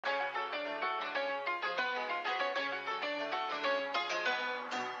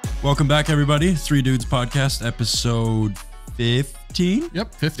Welcome back, everybody. Three Dudes Podcast, episode 15.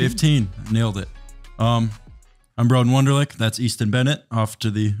 Yep, 15. 15. Nailed it. I'm Broden Wonderlick. That's Easton Bennett off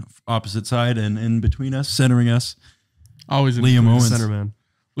to the opposite side and in between us, centering us. Always in Liam Owens. Center man.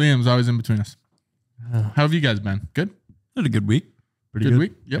 Liam's always in between us. How have you guys been? Good? Had a good week. Pretty good.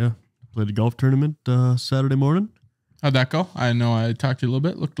 Week? Yep. Yeah. Played a golf tournament Saturday morning. How'd that go? I know I talked to you a little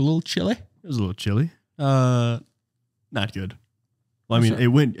bit. Looked a little chilly. It was a little chilly. Not good. Well, I mean,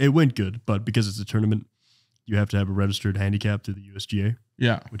 it went good, but because it's a tournament, you have to have a registered handicap through the USGA.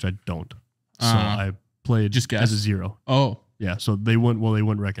 Yeah. Which I don't. So I played just as a 0. Oh. Yeah. So they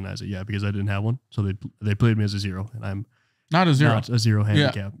wouldn't recognize it. Yeah, because I didn't have one. So they played me as a 0, and I'm not a 0. Not a 0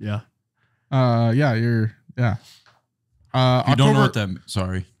 handicap. Yeah. Yeah. You're. Yeah. You don't know what that.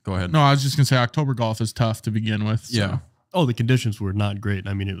 Sorry. Go ahead. No, I was just gonna say October golf is tough to begin with. So. Yeah. Oh, the conditions were not great.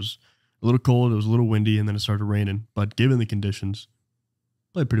 I mean, it was a little cold. It was a little windy, and then it started raining. But given the conditions,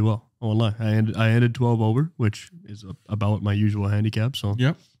 played pretty well. I won't lie. I ended 12 over, which is about my usual handicap. So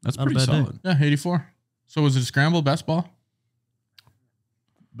yep, that's not pretty a bad solid. day. Yeah, 84. So was it a scramble, best ball?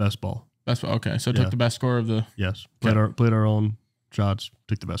 Best ball. Best ball. Okay, so Yeah. took the best score of the. Yes, played our own shots.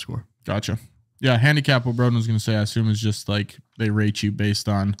 Took the best score. Gotcha. Yeah, handicap. What Broden was going to say, I assume, is just like they rate you based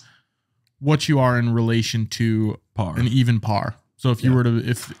on what you are in relation to Par. an even par. So if you were to,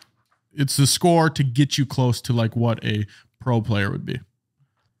 if it's the score to get you close to like what a pro player would be.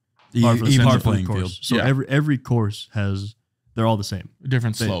 The Par for the even center playing course. field. So Yeah. every course has, they're all the same. A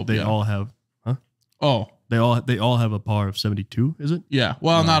different slope. They yeah. all have. Oh, They all have a par of 72. Is it? yeah.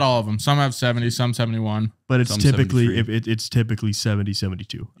 Well, not all of them. Some have 70, some 71. But it's Some typically 73. it's typically 70,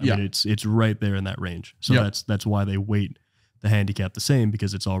 72. I Yeah. mean, it's right there in that range. So Yep. that's why they weight the handicap the same,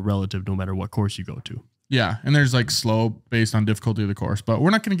 because it's all relative no matter what course you go to. Yeah, and there's like slope based on difficulty of the course, but we're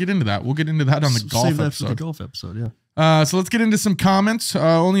not going to get into that. We'll get into that on the golf Save that episode. for the golf episode, yeah. So let's get into some comments.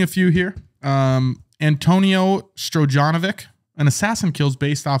 Only a few here. Antonio Strojanovic, an assassin kills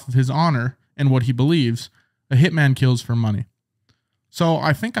based off of his honor and what he believes. A hitman kills for money. So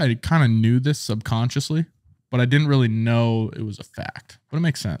I think I kind of knew this subconsciously, but I didn't really know it was a fact. But it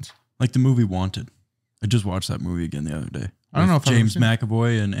makes sense. Like the movie Wanted. I just watched that movie again the other day. I don't know if I've James ever seen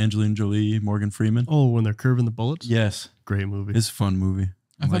McAvoy and Angelina Jolie, Morgan Freeman. Oh, when they're curving the bullets? Yes. Great movie. It's a fun movie.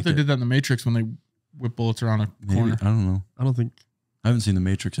 I thought they did that in The Matrix when they whip bullets around a Maybe. corner. I don't know. I don't think. I haven't seen The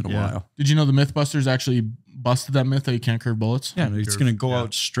Matrix in a while. Did you know the Mythbusters actually busted that myth that you can't curve bullets? Yeah, it's Curve, going to go yeah.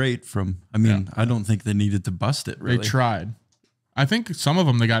 out straight from. I mean, I don't think they needed to bust it, really. They tried. I think some of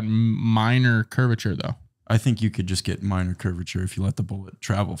them, they got minor curvature, though. I think you could just get minor curvature if you let the bullet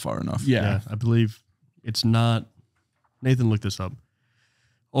travel far enough. Yeah. I believe it's not. Nathan looked this up.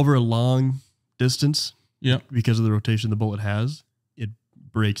 Over a long distance, Yep. because of the rotation the bullet has, it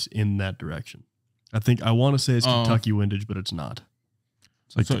breaks in that direction. I want to say it's Kentucky windage, but it's not.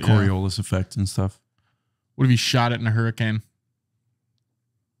 It's like So, the Coriolis effect and stuff. What if you shot it in a hurricane?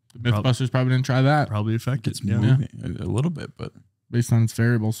 The Mythbusters probably didn't try that Probably affected. It's Yeah. moving a little bit, but based on its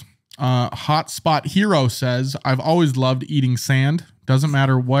variables. Hotspot Hero says, I've always loved eating sand. Doesn't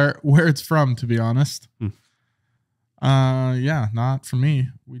matter where it's from, to be honest. Yeah, not for me.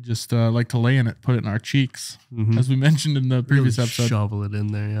 We just like to lay in it, put it in our cheeks, as we mentioned in the previous Really episode. shovel it in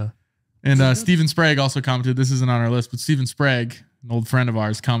there, yeah. And Stephen Sprague also commented, this isn't on our list, but Stephen Sprague, an old friend of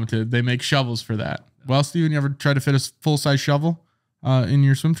ours, commented, they make shovels for that. Well, Stephen, you ever try to fit a full-size shovel in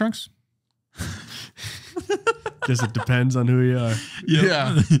your swim trunks? Guess it depends on who you are.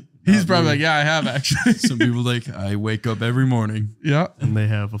 Yeah. He's probably like, yeah, I have actually. some people like, I wake up every morning. Yeah. And they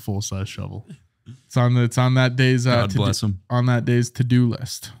have a full-size shovel. It's on that day's God bless them. on that day's to-do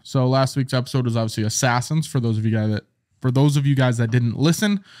list. So last week's episode was obviously Assassins. For those of you guys that didn't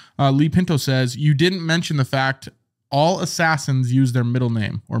listen, Lee Pinto says you didn't mention the fact all assassins use their middle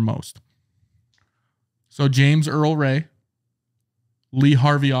name, or most. So James Earl Ray, Lee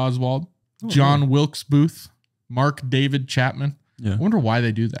Harvey Oswald, John Wilkes Booth, Mark David Chapman. Yeah. I wonder why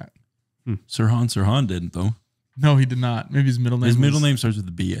they do that. Sirhan didn't, though. No, he did not. Maybe his middle name. His middle name starts with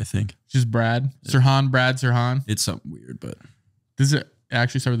a B, I think. Just Brad. Brad Sirhan. It's something weird, but Does it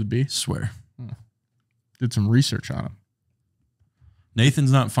actually start with a B? swear. Did some research on him.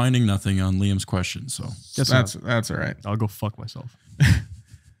 Nathan's not finding nothing on Liam's question, so That's all right. I'll go fuck myself.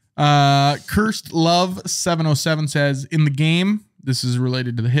 Cursed Love 707 says, in the game, this is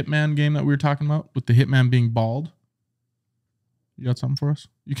related to the Hitman game that we were talking about, with the Hitman being bald. You got something for us?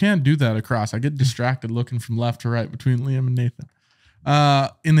 You can't do that across. I get distracted looking from left to right between Liam and Nathan.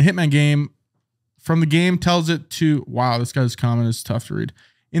 In the Hitman game, from the game tells it to, wow, this guy's comment is tough to read.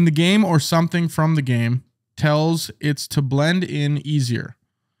 In the game or something from the game tells it's to blend in easier.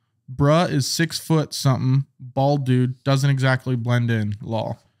 Bruh is 6 foot something, bald dude, doesn't exactly blend in,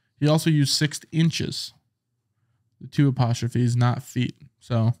 lol. He also used 6 inches. The 2 apostrophes, not feet.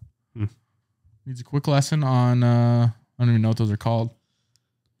 So needs a quick lesson on I don't even know what those are called.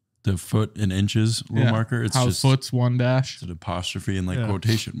 The foot in inches little marker. It's how just foot's 1 dash. It's an apostrophe and like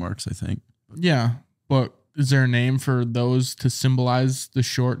quotation marks, I think. Yeah, but is there a name for those to symbolize the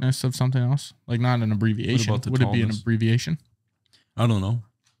shortness of something else? Like not an abbreviation. What about the Would it be an tallness? abbreviation? I don't know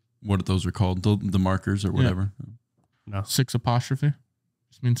what those are called. The markers or whatever. No. 6 apostrophe.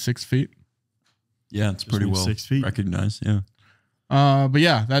 Just means 6 feet. Yeah, it's pretty means well 6 feet. recognized. Yeah. But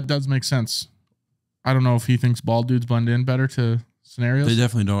yeah, that does make sense. I don't know if he thinks bald dudes blend in better to scenarios. They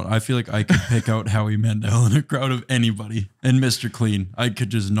definitely don't. I feel like I could pick out Howie Mandel in a crowd of anybody. And Mr. Clean. I could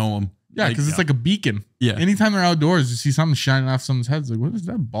just know him. Yeah, because it's like a beacon. Yeah. Anytime they're outdoors, you see something shining off someone's head. It's like, what is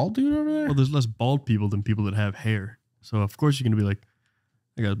that bald dude over there? Well, there's less bald people than people that have hair. So, of course, you're going to be like,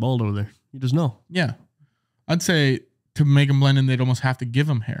 that guy's bald over there. You just know. Yeah. I'd say to make them blend in, they'd almost have to give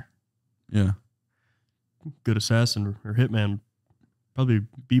them hair. Yeah. Good assassin or hitman probably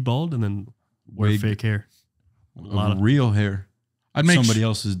be bald and then wear Wig. fake hair. A lot of real hair. I'd make Somebody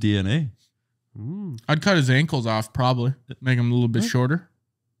else's DNA. I'd cut his ankles off probably. Make them a little bit shorter.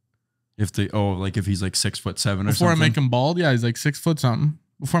 If they like if he's like 6'7" or something. Before I make him bald, yeah, he's like 6 foot something.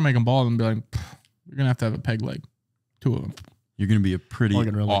 Before I make him bald, I'm be like, you're gonna have a peg leg. 2 of them. You're gonna be a pretty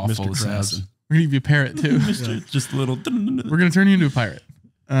Walking around like awful Mr. Krabs. assassin. We're gonna give you a parrot too. Just a little. We're gonna turn you into a pirate.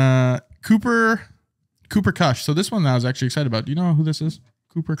 Cooper Kush. So this one I was actually excited about. Do you know who this is?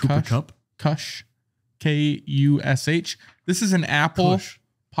 Cooper Kush. Cup. Kush. Kush. This is an Apple Kush.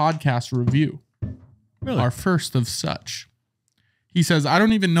 podcast review. Really? Our first of such. He says, I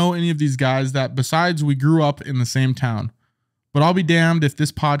don't even know any of these guys that besides we grew up in the same town. But I'll be damned if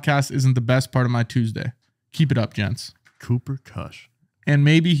this podcast isn't the best part of my Tuesday. Keep it up, gents. Cooper Kush. And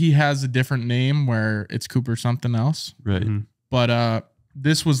maybe he has a different name where it's Cooper something else. Right. But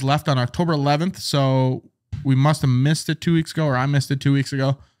this was left on October 11th, so we must have missed it 2 weeks ago, or I missed it 2 weeks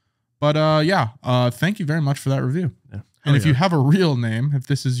ago. But thank you very much for that review. Yeah. And if you have a real name, if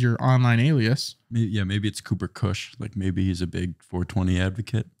this is your online alias. Maybe it's Cooper Kush. Like maybe he's a big 420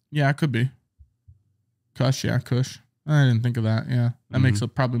 advocate. Yeah, it could be. Kush, yeah, Kush. I didn't think of that. Yeah, that makes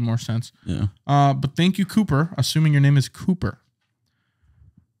probably more sense. Yeah. But thank you, Cooper, assuming your name is Cooper.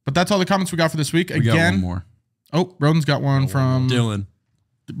 But that's all the comments we got for this week. We got one more. Oh, Broden's got one from Dylan.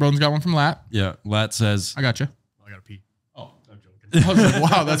 Broden's got one from Lat. Yeah. Lat says, I got you. I got to pee. Oh, I'm joking. I was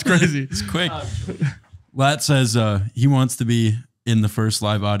like, wow, that's crazy. it's quick. Lat says he wants to be in the first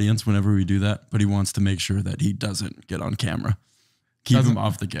live audience whenever we do that, but he wants to make sure that he doesn't get on camera. Keep him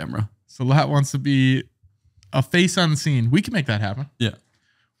off the camera. So Lat wants to be a face unseen. We can make that happen. Yeah.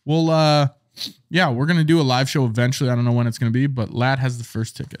 Well, we're going to do a live show eventually. I don't know when it's going to be, but Lat has the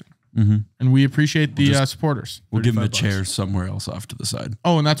first ticket. And we appreciate the supporters. We'll give him a $35. chair somewhere else off to the side.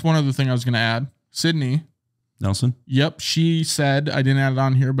 Oh, and that's one other thing I was going to add. Sydney. Nelson? Yep. She said, I didn't add it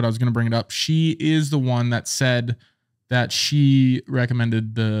on here, but I was going to bring it up. She is the one that said that she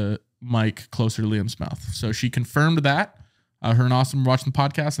recommended the mic closer to Liam's mouth. So she confirmed that. Her and Austin were watching the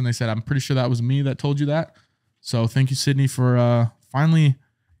podcast and they said, I'm pretty sure that was me that told you that. So thank you, Sydney, for finally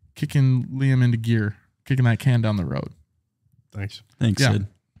kicking Liam into gear, kicking that can down the road. Thanks. Thanks, Yeah. Sid.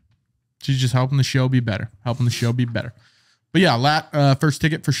 She's just helping the show be better. But yeah, Lat, first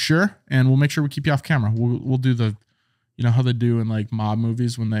ticket for sure. And we'll make sure we keep you off camera. We'll do the, you know how they do in like mob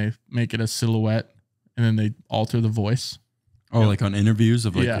movies when they make it a silhouette and then they alter the voice. Oh, like on interviews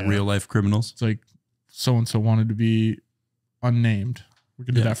of like real life criminals? It's like so-and-so wanted to be unnamed. We're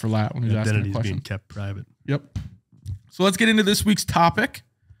going to do that for Lat when he's asking a Identity's question. being kept private. Yep. So let's get into this week's topic.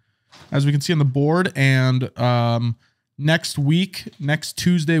 As we can see on the board, and next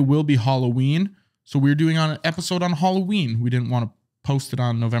Tuesday will be Halloween. So we're doing an episode on Halloween. We didn't want to post it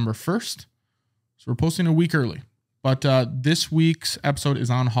on November 1st. So we're posting a week early. But this week's episode is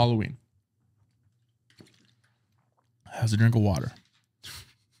on Halloween. Has a drink of water.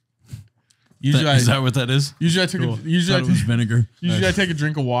 Usually Is that what that is? Usually I took Cool. It was vinegar. Usually I take a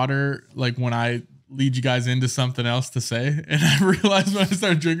drink of water like when I lead you guys into something else to say. And I realized when I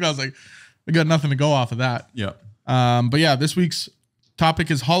started drinking, I was like, I got nothing to go off of that. Yeah. But yeah, this week's topic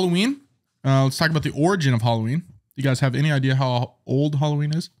is Halloween. Let's talk about the origin of Halloween. Do you guys have any idea how old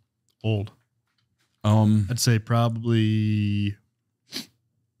Halloween is? Old. I'd say probably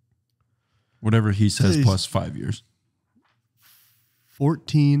whatever he says plus 5 years.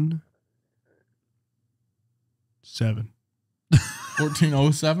 14.7.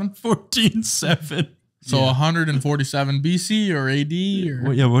 1407? 14.7. So 147 BC or AD or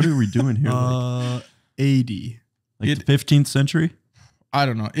Well, yeah, what are we doing here? AD. Like the 15th century? I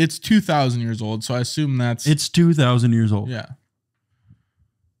don't know. It's 2,000 years old, so I assume that's It's 2,000 years old. yeah.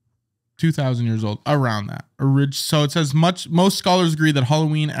 2,000 years old, around that. So it says most scholars agree that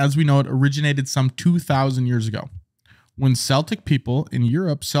Halloween, as we know it, originated some 2,000 years ago, when Celtic people in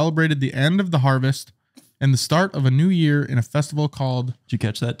Europe celebrated the end of the harvest and the start of a new year in a festival called... Did you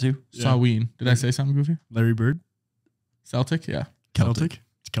catch that too? Samhain. Did I say something goofy? Larry Bird? Celtic? Yeah. Celtic.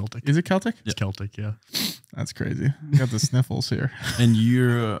 It's Celtic. Is it Celtic? It's Celtic, yeah. That's crazy. You got the sniffles here. And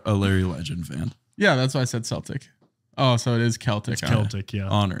you're a Larry Legend fan. Yeah, that's why I said Celtic. Oh, so it is Celtic. It's Celtic, yeah.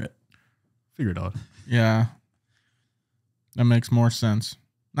 Honor it. Figure it out. Yeah. That makes more sense.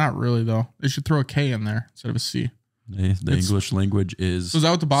 Not really, though. They should throw a K in there instead of a C. The English language is... So is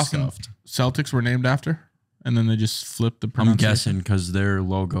that what the Boston stuffed. Celtics were named after? And then they just flipped the I'm pronunciation? guessing because their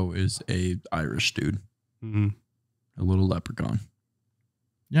logo is a Irish dude. Mm-hmm. A little leprechaun.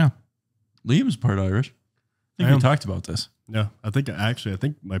 Yeah. Liam's part Irish. I I think we am. talked about this. Yeah, I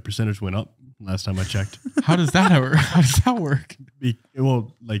think my percentage went up last time I checked. How does that work? How does that work?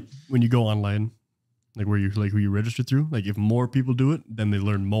 Well, like when you go online, like who you register through, like if more people do it, then they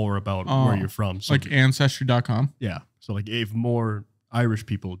learn more about where you're from. So Like Ancestry.com? yeah. So like if more Irish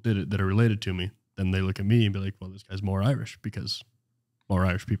people did it that are related to me, then they look at me and be like, well, this guy's more Irish because more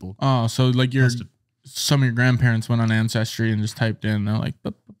Irish people. Oh, so like tested. some of your grandparents went on Ancestry and just typed in, they're like,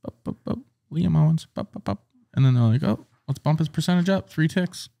 bup, bup, bup, bup, bup, Liam Owens, bup, bup, bup. And then they're like, oh, let's bump his percentage up 3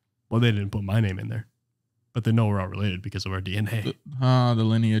 ticks. Well, they didn't put my name in there, but they know we're all related because of our DNA. The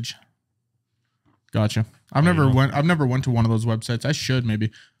lineage. Gotcha. I've never went to one of those websites. I should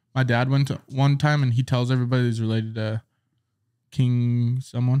maybe. My dad went to one time and he tells everybody he's related to King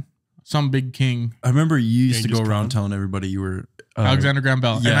someone. Some big king. I remember you used to Genghis go around Khan? telling everybody you were... Alexander Graham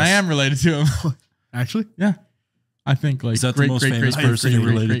Bell. yes. And I am related to him. Actually, Yeah. I think like Is that the most famous person you're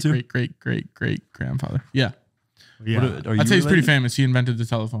related to? Great grandfather. Yeah. yeah. Are you I'd say he's pretty related? famous. He invented the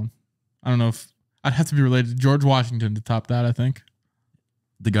telephone. I don't know if I'd have to be related to George Washington to top that, I think.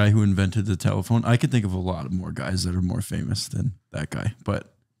 The guy who invented the telephone. I could think of a lot of more guys that are more famous than that guy,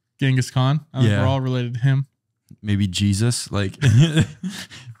 but Genghis Khan. I think Yeah. we're all related to him. maybe Jesus, like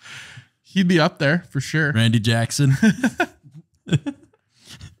He'd be up there for sure. Randy Jackson.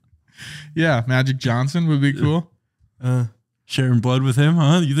 Yeah. Magic Johnson would be cool. Sharing blood with him,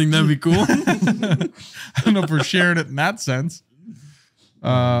 huh? You think that'd be cool? I don't know if we're sharing it in that sense.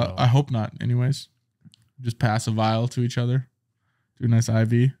 I hope not. Anyways, just pass a vial to each other. Do a nice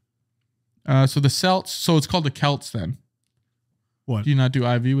IV. So the Celts. So it's called the Celts then. What? Do you not do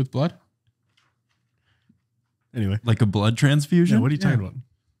IV with blood? Anyway, Like a blood transfusion? yeah, what are you talking about?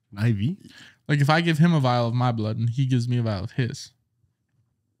 An IV? Like if I give him a vial of my blood and he gives me a vial of his,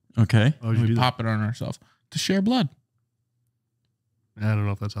 Okay. Why would and you we do that? pop it on ourselves to share blood. I don't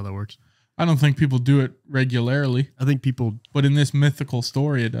know if that's how that works. I don't think people do it regularly, I think people but in this mythical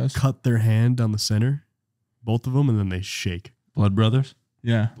story, it does. cut their hand down the center, both of them, and then they shake. Blood brothers?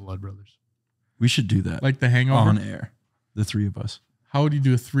 Yeah, Blood brothers. We should do that. like the Hangover. on air. The 3 of us. How would you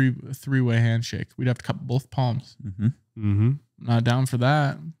do a three-way handshake? We'd have to cut both palms. Mm-hmm. Mm-hmm. Not down for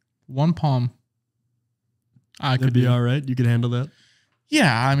that. One palm. I That'd could be do. all right. You could handle that.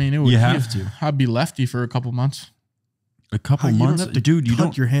 Yeah, I mean, it would. You have to. I'd be lefty for a couple months. A couple You don't months? have to Dude, you cut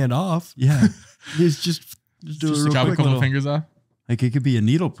don't... your hand off. Yeah. It's just do Just it real chop a quick. couple Little- fingers off. Like it could be a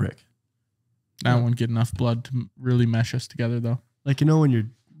needle prick. That wouldn't get enough blood to really mesh us together, though. Like, you know, when you're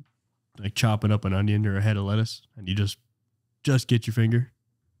like chopping up an onion or a head of lettuce and you just get your finger.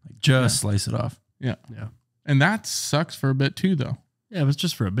 Like just slice it off. Yeah. And that sucks for a bit too, though. Yeah, but it's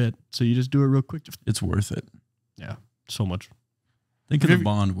just for a bit. So you just do it real quick. It's worth it. Yeah. So much. Think of the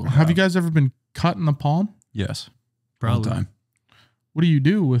bond we'll Have you guys ever been cut in the palm? Yes. Probably. All the time. What do you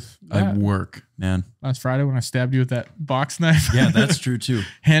do with I that? work, man. Last Friday when I stabbed you with that box knife. Yeah, that's true too.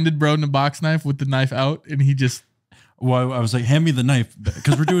 Handed Broden a box knife with the knife out, and he just Well, I was like, hand me the knife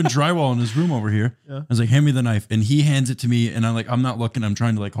because we're doing drywall in his room over here. Yeah. I was like, hand me the knife. And he hands it to me. And I'm not looking. I'm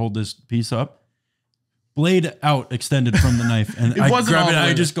trying to like hold this piece up. Blade out extended from the knife. And I wasn't grab all it. the And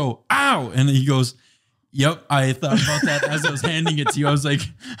way I just go, ow. And he goes, yep. I thought about that as I was handing it to you. I was like,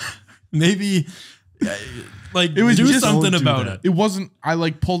 maybe like It was do just- something Don't do about that. it. it wasn't. I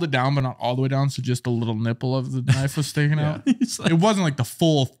like pulled it down, but not all the way down, so just a little nipple of the knife was sticking out. He's like, It wasn't like the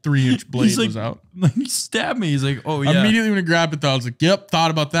full 3-inch blade He's like- was out. like, he stabbed me. He's like, oh yeah. Immediately when I grabbed it, though, I was like, "Yep,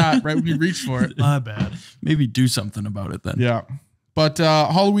 thought about that." Right when you reached for it. My bad. Maybe do something about it then. Yeah, but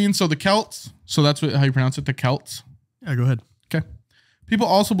Halloween. So the Celts. So that's how you pronounce it. The Celts. Yeah, go ahead. Okay. People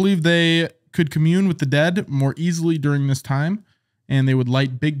also believe they could commune with the dead more easily during this time, and they would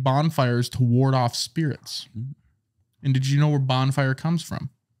light big bonfires to ward off spirits. And did you know where bonfire comes from?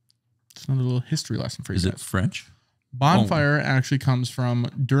 It's another little history lesson for you Is guys. it French? Bonfire actually comes from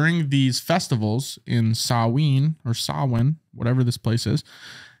during these festivals in Samhain or Samhain, whatever this place is.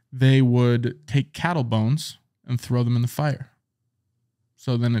 they would take cattle bones and throw them in the fire.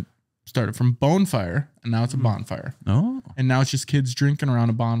 So then it started from bone fire, and now it's a bonfire. Oh. And now it's just kids drinking around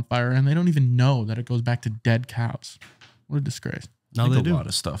a bonfire, and they don't even know that it goes back to dead cows. What a disgrace. Now Like they a do. lot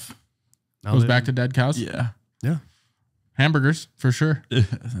of stuff. Now Goes they back do. to dead cows? Yeah. Yeah. Hamburgers, for sure.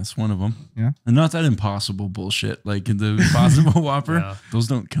 That's one of them. Yeah. And not that impossible bullshit. Like the Impossible Whopper, Yeah. those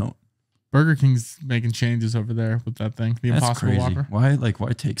don't count. Burger King's making changes over there with that thing. The That's Impossible crazy. Whopper.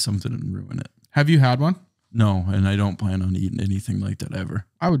 Why take something and ruin it? Have you had one? No, and I don't plan on eating anything like that ever.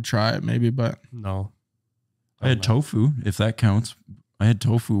 I would try it maybe, but No. I had tofu, if that counts. I had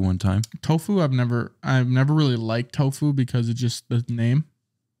tofu one time. tofu, I've never really liked tofu because it's just the name.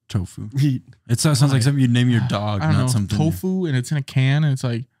 Tofu. Eat. It sounds like something you'd name your dog, I don't not know. something. Tofu and it's in a can and it's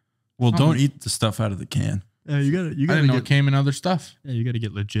like, Well, don't something. eat the stuff out of the can. Yeah, you gotta I didn't know it get. came in other stuff. Yeah, you gotta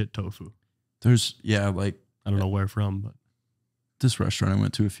get legit tofu. There's like I don't know where from, but this restaurant I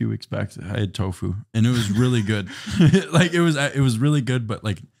went to a few weeks back. I had tofu, and it was really good. Like it was really good, but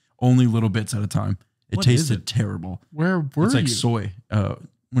like only little bits at a time. It What is tasted it? terrible. Where were It's like you? soy.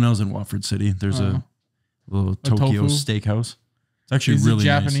 When I was in Watford City, there's a little A Tokyo tofu? steakhouse. It's actually Is really it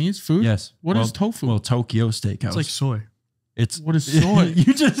nice. Japanese food? Yes. What is tofu? Well, Tokyo steakhouse. it's like soy. It's What is soy?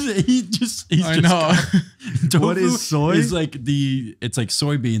 he's I just know. tofu What is soy? Is like it's like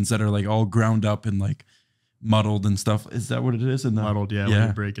soybeans that are like all ground up and like muddled and stuff. Is that what it is? And Muddled, yeah, when yeah,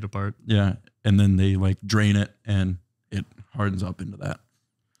 you break it apart. yeah. And then they like drain it and it hardens up into that.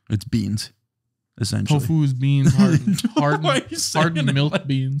 It's beans, essentially. Tofu is beans, hardened, Why are hardened, you saying hardened it milk like-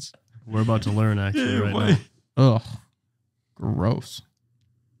 beans. We're about to learn actually right Why- now. Ugh. Gross.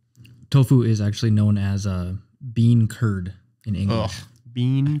 Tofu is actually known as bean curd in English. Ugh.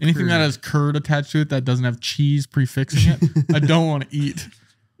 Bean. Anything that curd. has curd attached to it that doesn't have cheese prefixing it, I don't want to eat.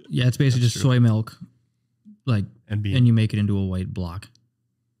 Yeah, it's basically That's just true. soy milk, like, and bean. and you make it into a white block.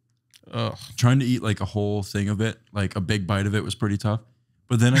 Ugh. Trying to eat like a whole thing of it, like a big bite of it was pretty tough.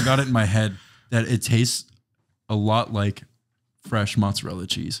 But then I got it in my head that it tastes a lot like fresh mozzarella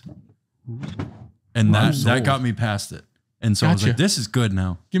cheese. And I'm that sold. got me past it. And so I was Gotcha. like, this is good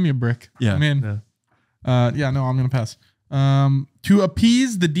now. Give me a brick. Yeah. I'm in. Yeah. No, I'm going to pass. To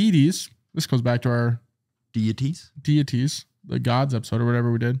appease the deities, this goes back to our Deities? deities, the gods episode or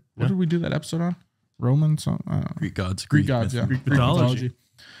whatever we did. What Yeah. did we do that episode on? Romans? I don't know. Greek gods. Greek gods, yeah. Greek Greek mythology.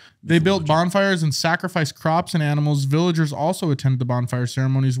 They built bonfires and sacrificed crops and animals. Villagers also attended the bonfire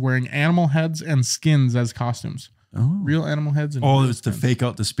ceremonies wearing animal heads and skins as costumes. Oh. Real animal heads and Oh, real it was to skins. fake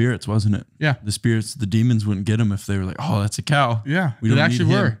out the spirits, wasn't it? Yeah. The spirits, the demons wouldn't get them if they were like, oh, that's a cow. Yeah, We it don't actually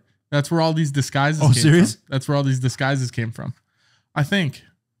need him. were. That's where all these disguises Oh, came serious? from. That's where all these disguises came from. I think.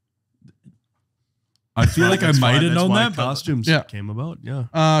 I feel like I That's might why- have that's known why that. but costumes Yeah. came about.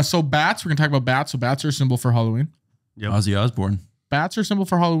 Yeah. So bats, we're going to talk about bats. So bats are a symbol for Halloween. Yep. Ozzy Osbourne. Bats are a symbol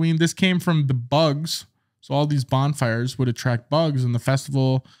for Halloween. This came from the bugs. So all these bonfires would attract bugs. And the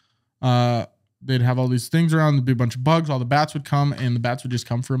festival, they'd have all these things around. There'd be a bunch of bugs. All the bats would come, and the bats would just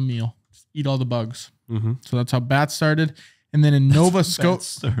come for a meal. Just eat all the bugs. Mm-hmm. So that's how bats started. And then in Nova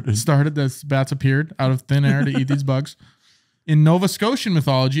Scotia, Started. this bats appeared out of thin air to eat these bugs. In Nova Scotian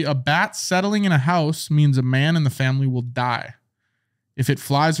mythology, a bat settling in a house means a man in the family will die. If it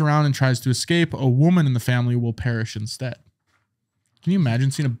flies around and tries to escape, a woman in the family will perish instead. Can you imagine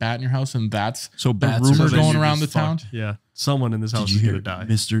seeing a bat in your house and that's So the bats rumor are going just around the Just town? fucked. Yeah. Someone in this house Did is you going to hear die.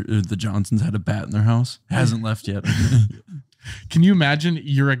 Mr. The Johnsons had a bat in their house? Hasn't left yet. Can you imagine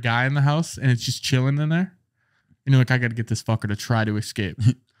you're a guy in the house and it's just chilling in there? And you're like, I got to get this fucker to try to escape.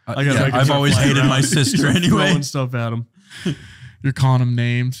 I've always hated my sister anyway. Throwing stuff at him. You're calling him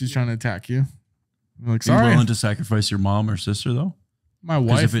names. He's trying to attack you. You're like, Are you sorry, willing to sacrifice your mom or sister though? my Because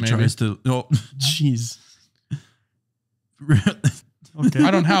wife, if it maybe. tries to, oh, Jeez. Okay.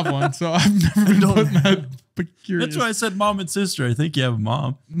 I don't have one, so I've never been don't put in that curious. that's why I said mom and sister. I think you have a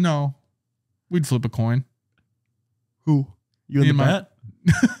mom. No, we'd flip a coin. Who? You Me and the and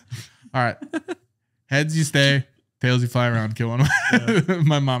my- bat? All right, heads you stay, tails you fly around. Kill one of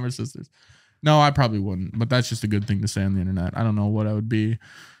my mom or sisters. No, I probably wouldn't, but that's just a good thing to say on the internet. I don't know what I would be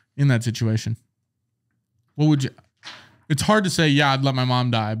in that situation. What would you? It's hard to say. Yeah, I'd let my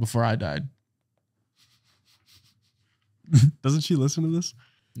mom die before I died. Doesn't she listen to this?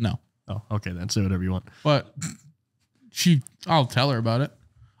 No, Oh, okay. Then say whatever you want. but I'll tell her about it.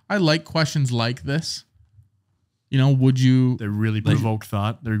 I like questions like this. You know, would you? They really provoke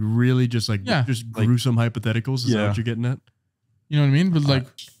thought. They're really just like Yeah. gruesome hypotheticals. Is that Yeah. what you're getting at? You know what I mean? But like,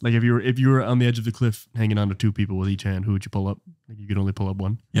 Like if you were on the edge of the cliff hanging on to two people with each hand, who would you pull up? Like you could only pull up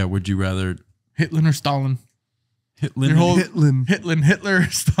one. Yeah. Would you rather Hitler or Stalin? Hitler? You're holding Hitlin. Hitler,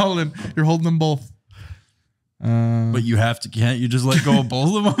 Stalin. You're holding them both. But you have to, can't you just let go of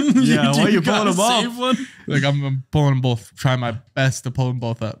both of them? Yeah, why are you gotta pulling them up? save one? Like I'm pulling them both, trying my best to pull them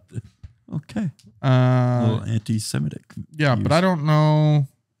both up. Okay. A little anti-Semitic. Yeah, views. but I don't know.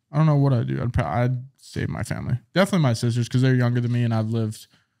 I don't know what I'd do. I'd save my family. Definitely my sisters because they're younger than me and I've lived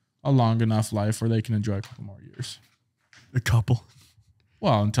a long enough life where they can enjoy a couple more years. A couple.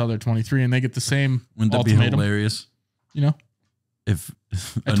 Well, until they're 23 and they get the same Wouldn't that be ultimatum. hilarious You know, if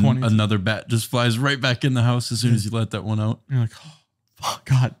At 20. another bat just flies right back in the house as soon as you let that one out? you're like, oh,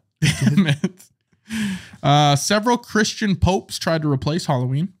 God damn it. Several Christian popes tried to replace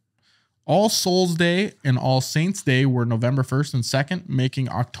Halloween. All Souls Day and All Saints Day were November 1st and 2nd, making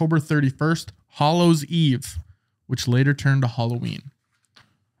October 31st Hallows Eve, which later turned to Halloween.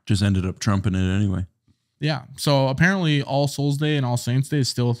 Just ended up trumping it anyway. Yeah. So apparently All Souls Day and All Saints Day is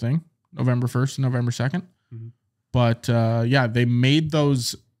still a thing, November 1st and November 2nd. Mm-hmm. But yeah, they made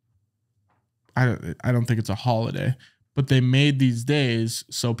those. I don't think it's a holiday, but they made these days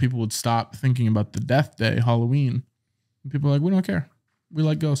so people would stop thinking about the death day, Halloween. And people are like, we don't care. We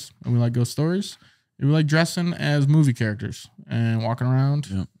like ghosts and we like ghost stories. And we like dressing as movie characters and walking around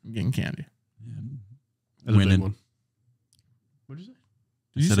and getting candy. That's a big Winning. one. What did you say?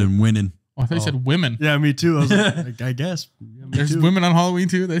 Did you Said say? in winning. Oh, I thought you said women. Yeah, me too. I was like, I guess. Yeah, me There's too. women on Halloween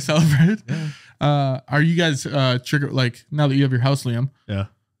too. They celebrate. Yeah. Are you guys trigger like now that you have your house, Liam? Yeah.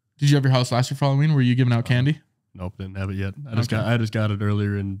 Did you have your house last year for Halloween? Were you giving out candy? Nope, didn't have it yet. Okay. I just got it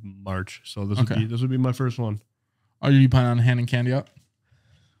earlier in March, so this Okay. would be my first one. Are you planning on handing candy out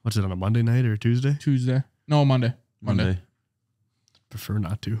What's it on a Monday night or Tuesday? Tuesday? No, Monday. Monday. Prefer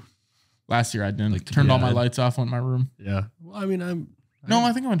not to. Last year I didn't. Like to Turned be all my ahead. lights off. Went in my room. Yeah. Well, I mean, I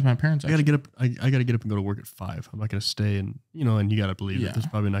think I went to my parents. I gotta get up. I gotta get up and go to work at 5. I'm not gonna stay, and and you gotta believe Yeah. it. There's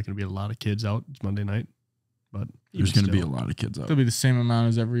probably not gonna be a lot of kids out. It's Monday night, but There's even going to be a still. lot of kids out. It'll be the same amount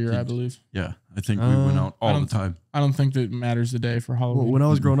as every year, I believe. Yeah. I think we went out I all don't the time. I don't think that it matters the day for Halloween. Well, when I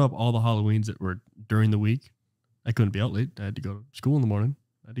was growing up, all the Halloweens that were during the week, I couldn't be out late. I had to go to school in the morning.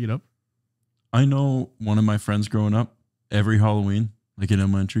 I had to get up. I know one of my friends growing up, every Halloween, like in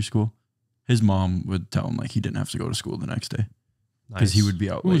elementary school, his mom would tell him like he didn't have to go to school the next day because he would be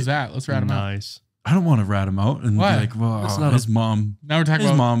out Who late. was that? Let's rat him out. Nice. I don't want to rat him out and Why? be like, well, That's not his mom. Now we're talking His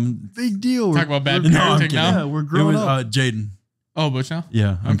about mom. Big deal. talk about bad No, I'm parenting kidding. now. Yeah, we're It growing was up. Jaden. Oh, Butch now.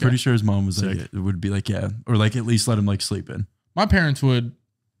 Yeah, I'm Okay. pretty sure his mom was like, Sick. it would be like, yeah, or like at least let him like sleep in. My parents would.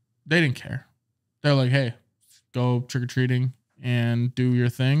 They didn't care. They're like, hey, go trick or treating and do your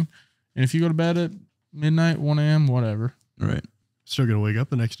thing, and if you go to bed at midnight, 1 a.m., whatever. Right. Still gonna wake up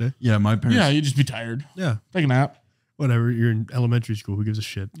the next day. Yeah, my parents. Yeah, you just be tired. Yeah. Take a nap. Whatever. You're in elementary school. Who gives a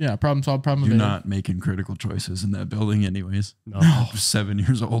shit? Yeah, problem solved. Problem You're evaded. not making critical choices in that building, anyways. No. I was 7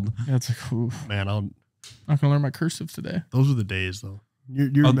 years old. Yeah, it's like, ooh, Man, not gonna learn my cursive today. those were the days though.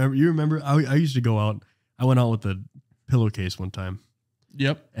 You I'll- remember? You remember? I used to go out. I went out with a pillowcase one time,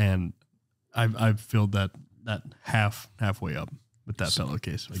 Yep. and I've filled that halfway up with that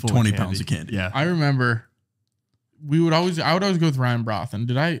pillowcase. Like full 20 pounds of candy. Yeah. I remember I would always go with Ryan Brothen.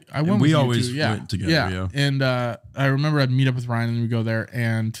 Did I went with we you always too. Yeah. went together, yeah. And I remember I'd meet up with Ryan and we'd go there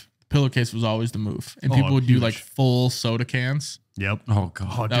and pillowcase was always the move. And Oh, people would do huge. like full soda cans. Yep. Oh, God.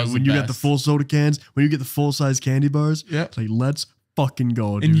 Oh, That dude, was when the you get the best. full soda cans, when you get the full size candy bars, Yep. it's like let's fucking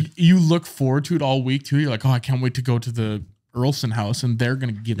go, And dude. you look forward to it all week too. You're like, oh, I can't wait to go to the Earlson house and they're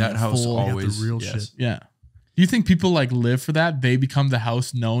gonna give That me house full. always. the real yes. shit. Yeah. Do you think people like live for that? They become the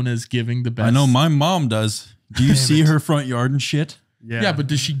house known as giving the best. I know my mom does. Do you see her front yard and shit? Yeah, but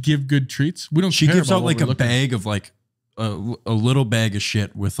does she give good treats? We don't. She care gives about out what like we're a looking at. bag of like a little bag of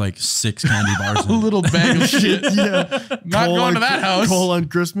shit with like 6 candy bars. A in it. little bag of shit. yeah. Not Coal going on- to that house. Coal on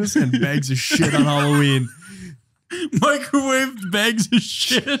Christmas and bags of shit on Halloween. Microwave bags of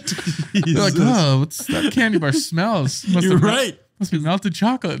shit. They're like, oh, what's that candy bar smells? Must You're be mel- right. Must be melted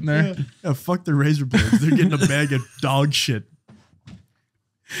chocolate in there. Yeah, fuck the razor blades. They're getting a bag of dog shit.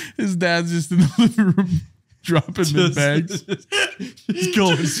 His dad's just in the living room dropping the bags. He's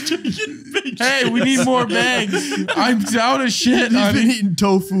going. Hey, we need more bags. I'm out of shit, He's been honey. eating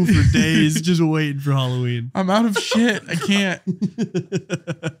tofu for days, just waiting for Halloween. I'm out of shit. I can't.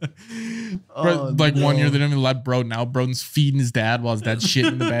 Like 1 year, they didn't even let Broden out. Broden's feeding his dad while his dad's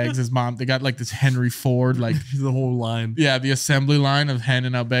shitting in the bags. His mom, they got like this Henry Ford, like, the whole line. yeah, the assembly line of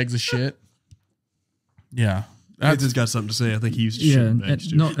handing out bags of shit. Yeah. I just got something to say. I think he used to Yeah, shoot bags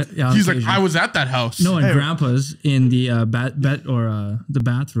too. yeah. He's like, occasion. I was at that house. No, and Hey. grandpa's in the the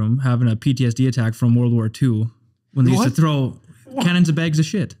bathroom having a PTSD attack from World War II when they used to What? throw cannons of bags of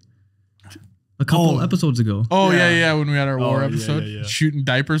shit. A couple Oh. episodes ago. Oh yeah, Yeah. yeah. When we had our war yeah, episode, yeah. shooting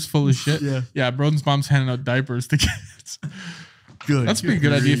diapers full of shit. Yeah. yeah. Broden's mom's handing out diapers to kids. Good. That's a pretty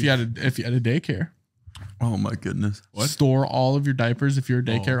good idea if you had a daycare. Oh my goodness. Store all of your diapers if you're a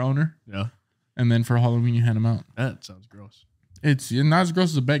daycare owner, Yeah. and then for Halloween you hand them out. That sounds gross. It's not as gross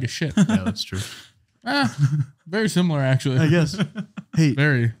as a bag of shit. Yeah, that's true. Very similar actually. I guess. Hey,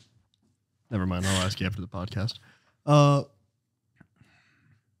 Very. never mind. I'll ask you after the podcast.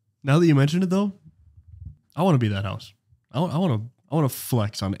 Now that you mentioned it, though, I want to be that house. I want to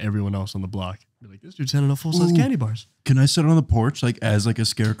flex on everyone else on the block. Be like, this dude's handing out full-size Ooh. candy bars. Can I sit on the porch like as like a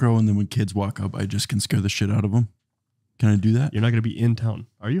scarecrow, and then when kids walk up, I just can scare the shit out of them? Can I do that? You're not going to be in town,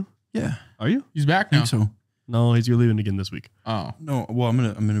 are you? Yeah, Are you? He's back I now. think so. No, you're leaving again this week. Oh. No, well, I'm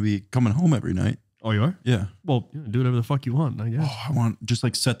gonna be coming home every night. Oh, you are? Yeah. Well, yeah, do whatever the fuck you want, I guess. Oh, I want just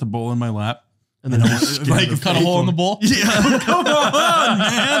like set the bowl in my lap, And then I just want, scare like, the Cut a hole in the bowl. Yeah, come on,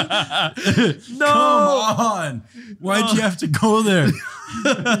 man. No! Come on. Why'd you have to go there?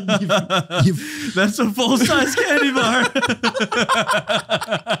 That's a full-size candy bar.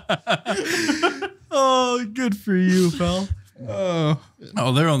 Oh, good for you, pal. Oh,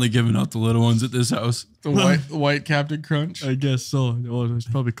 They're only giving out the little ones at this house. the white Captain Crunch. I guess so. Well, it's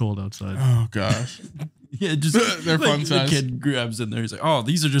probably cold outside. Oh gosh. Yeah, just They're like, fun the size. kid grabs in there. He's like, "Oh,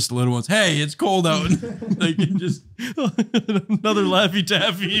 these are just the little ones. Hey, it's cold out." Like it just Another Laffy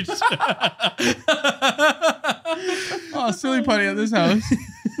Taffy. Oh, silly putty at this house.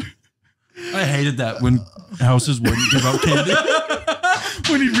 I hated that when houses wouldn't give out candy.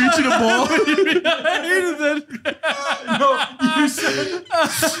 When he'd reach in a bowl. I hated that. No, you said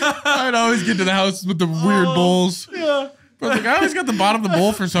I'd always get to the house with the weird bowls. Yeah. But like, I always got the bottom of the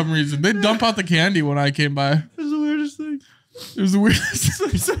bowl for some reason. They'd dump out the candy when I came by. That's the weirdest thing. It was the weirdest.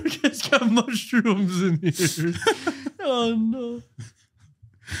 Some kid's got mushrooms in here. Oh, no.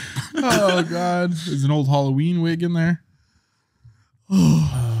 Oh god. There's an old Halloween wig in there.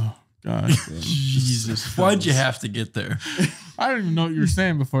 Oh gosh. Jesus. Why'd you have to get there? I don't even know what you were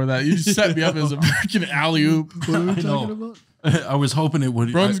saying before that. You just set me up as a freaking alley oop. What are we I talking know. about? I was hoping it would.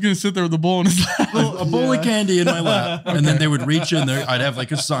 Broden's gonna sit there with a bowl in his lap. A bowl of candy in my lap, and then they would reach in there. I'd have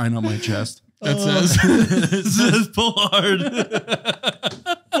like a sign on my chest. That says, It says pull hard.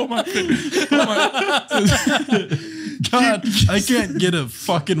 pull my finger. Pull my, God, I can't get a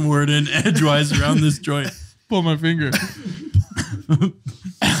fucking word in edgewise around this joint. pull my finger.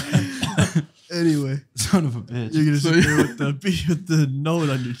 Anyway, Son of a bitch. you're gonna sit there with the note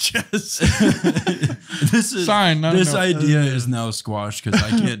on your chest. This is Sign, not a this note. idea is now squashed because I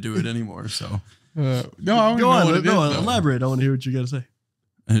can't do it anymore. So No, I don't Go know what on, it is, no, though. elaborate. I want to hear what you got to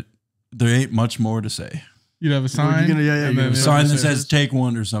say. there ain't much more to say. You'd have a sign. gonna- yeah, yeah, and you're then gonna Sign that it says "Take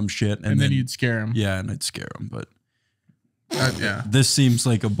one" or some shit, and then you'd scare him. yeah, and I'd scare them. But Yeah. this seems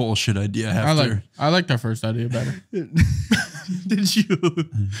like a bullshit idea. I liked our first idea better. Did you?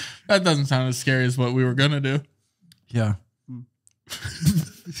 That doesn't sound as scary as what we were gonna do. Yeah.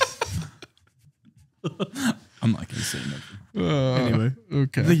 I'm not gonna say nothing. Anyway, I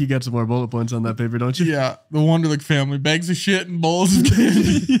Okay. think you got some more bullet points on that paper, don't you? Yeah, the Wonderlick family, bags of shit and bowls of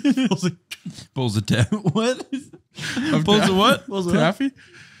candy. Bulls of taffy. What? Of Bulls of what? What was that? Taffy?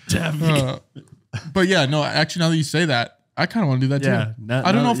 Taffy. But yeah, no, actually, now that you say that, I kind of want to do that Yeah, too. not-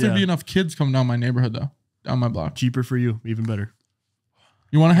 I don't know not- if there'd yeah. be enough kids coming down my neighborhood though, down my block. Cheaper for you, even better.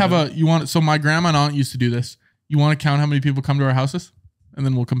 You want to have so my grandma and aunt used to do this. You want to count how many people come to our houses, and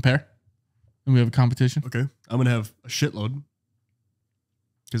then we'll compare, and we have a competition. Okay, I'm gonna have a shitload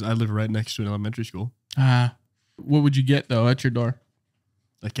because I live right next to an elementary school. What would you get though at your door?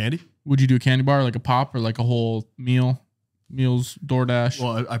 Like candy? Would you do a candy bar, like a pop, or like a whole meals DoorDash?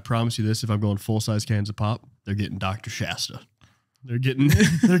 Well, I promise you this: if I'm going full size cans of pop, they're getting Dr. Shasta. They're getting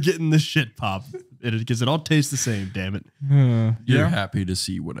the shit pop because it all tastes the same. Damn it! You're yeah. happy to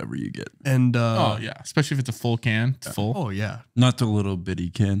see whatever you get. And Oh yeah, especially if it's a full can. It's full. oh yeah, Not the little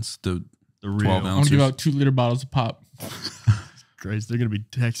bitty cans, the the real 12 I want to give ounces. out 2-liter bottles of pop. Christ, they're gonna be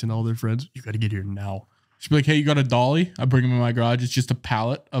texting all their friends. You got to get here now. She'd be like, "Hey, you got a dolly?" I bring them in my garage. It's just a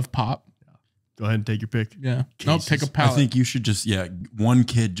pallet of pop. Go ahead and take your pick. Yeah. Nope. Take a I pallet. think you should just, one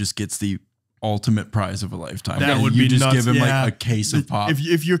kid just gets the ultimate prize of a lifetime. That And would you be just nuts, give him yeah. like a case of pop.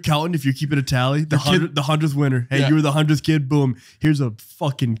 If you're counting, if you're keeping a tally, the 100th winner. Hey, Yeah. you were the 100th kid. Boom. Here's a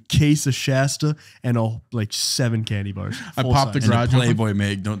fucking case of Shasta and like 7 candy bars. I Full popped the size. and a garage open. Playboy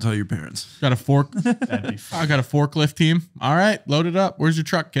mag. Don't tell your parents. Got a fork. That'd be fun. I got a forklift team. All right, load it up. Where's your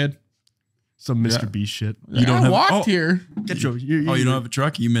truck, kid? Some Mr. Yeah. Beast shit. You don't I have- walked oh. here. Get your, You don't have a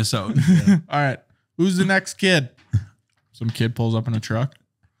truck? You miss out. All right. Who's the next kid? Some kid pulls up in a truck.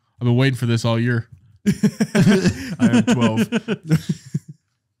 I've been waiting for this all year. I have 12.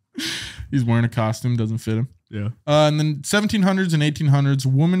 He's wearing a costume, doesn't fit him. Yeah. And then 1700s and 1800s,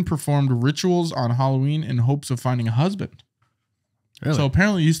 women performed rituals on Halloween in hopes of finding a husband. Really? So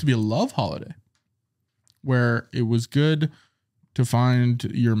apparently it used to be a love holiday. where it was good to find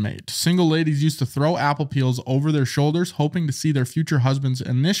your mate. Single ladies used to throw apple peels over their shoulders, hoping to see their future husband's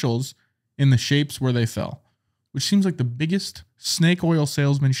initials in the shapes where they fell, which seems like the biggest snake oil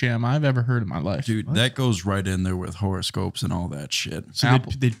salesman sham I've ever heard in my life. Dude, that goes right in there with horoscopes and all that shit. So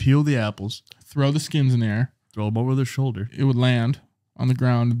they'd peel the apples, throw the skins in the air, throw them over their shoulder. it would land on the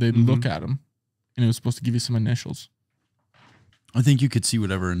ground, they'd look at them, and it was supposed to give you some initials. I think you could see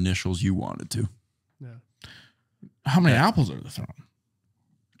whatever initials you wanted to. Yeah. How many apples are they throwing?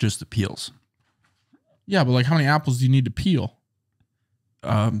 Just the peels. Yeah, but like how many apples do you need to peel?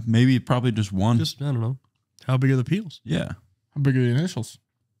 Maybe probably just one. Just, I don't know. How big are the peels? Yeah. How big are the initials?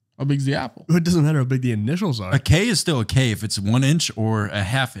 How big's the apple? It doesn't matter how big the initials are. A K is still a K if it's 1 inch or a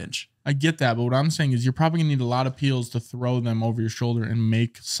 ½ inch. I get that, but what I'm saying is you're probably gonna need a lot of peels to throw them over your shoulder and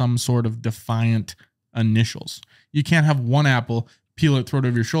make some sort of defiant initials. You can't have one apple, peel it, throw it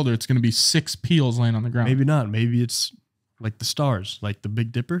over your shoulder. It's gonna be 6 peels laying on the ground. Maybe not. Maybe it's like the stars, like the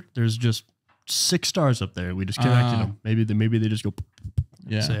Big Dipper. There's just 6 stars up there. We just connected them. Maybe they just go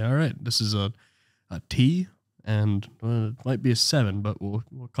Yeah. say, all right, this is a T, and it might be a 7, but we'll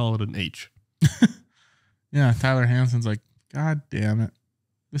call it an H. Yeah, Tyler Hansen's like, God damn it.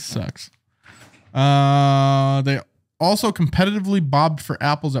 This sucks. They also competitively bobbed for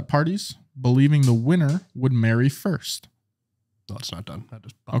apples at parties, believing the winner would marry first. No, it's not done. I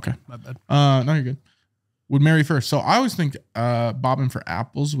just Okay. My bad. No, you're good. Would marry first. So I always think bobbing for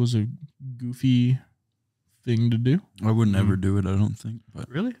apples was a goofy thing to do. I would never do it, I don't think. But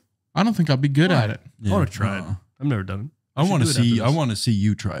Really? I don't think I'd be good at it. I want to try it. I've never done it. I want to should do it see. after I this. want to see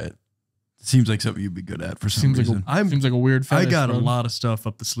you try it. Seems like something you'd be good at for some Seems reason. seems like a weird I fetish, got a bro. lot of stuff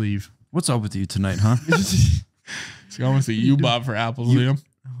up the sleeve. What's up with you tonight, huh? So I want to see you bob for apples, Liam.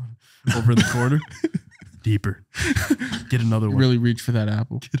 Over in the corner. Deeper. Get another one. Really reach for that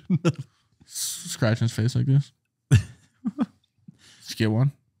apple. Scratching his face like this. Just get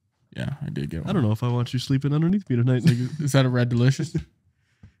one. Yeah, I did get one. I don't know if I want you sleeping underneath me tonight. Is that a Red Delicious?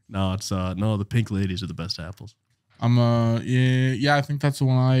 No, it's no. The pink ladies are the best apples. Yeah, I think that's the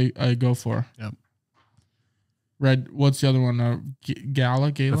one I go for. Yep. Red. What's the other one?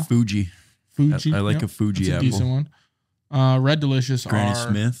 Gala. A Fuji. Fuji. I like Yep, a Fuji that's a apple. decent one. Red Delicious Granny are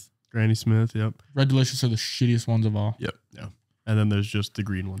Smith. Granny Smith. Yep. Red Delicious are the shittiest ones of all. Yep. Yeah. And then there's just the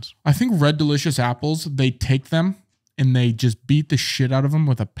green ones. I think Red Delicious apples, they take them and they just beat the shit out of them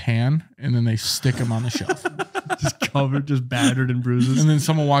with a pan and then they stick them on the shelf. Just covered, just battered and bruises. And then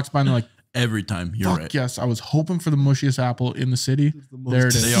someone walks by and they're like, Every time. You're fuck right. yes, I was hoping for the mushiest apple in the city. There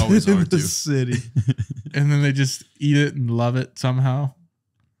it is. They always in are, the too. city. And then they just eat it and love it somehow.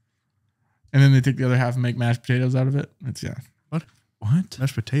 And then they take the other half and make mashed potatoes out of it. It's What?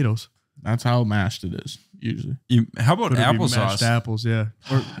 Mashed potatoes. that's how mashed it is usually. How about Could it be applesauce? mashed apples, yeah.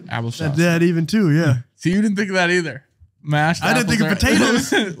 Or Applesauce. that even too, yeah. See, you didn't think of that either. Mashed. I didn't think of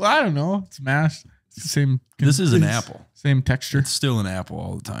apples are- well, I don't know. It's mashed. It's the same. This is an apple. Same texture. It's still an apple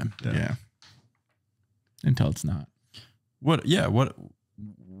all the time. Yeah. Until it's not. What? Yeah. What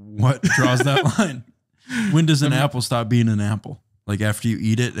draws that line? When does an apple stop being an apple? Like after you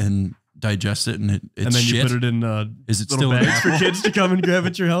eat it and digest it, and it's And then shit? you put it in Is it little still an bags for apple? kids to come and grab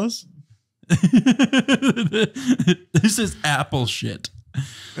at your house. This is apple shit.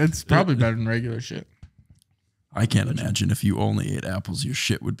 It's probably better than regular shit. I can't imagine if you only ate apples, your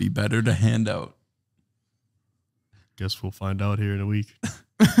shit would be better to hand out. Guess we'll find out here in a week.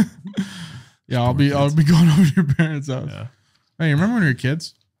 Yeah, I'll be going over to your parents' house. Yeah. Hey, you remember when we were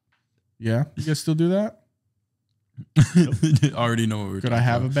kids? Yeah, you guys still do that? Already know what we're Could talking I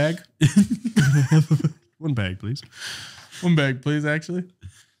have a about. bag? One bag, please. One bag, please. Actually,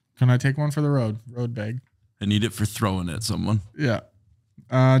 can I take one for the road? Road bag. I need it for throwing at someone. Yeah.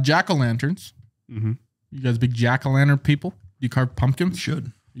 Jack-o'-lanterns. Mm-hmm. You guys big jack-o'-lantern people? Do you carve pumpkins?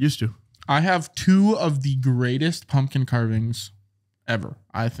 Should. Used to. I have 2 of the greatest pumpkin carvings ever,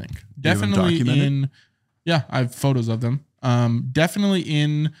 I think. You have them Definitely documented? yeah, I have photos of them. Definitely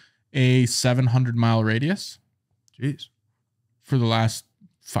in a 700-mile radius Jeez. for the last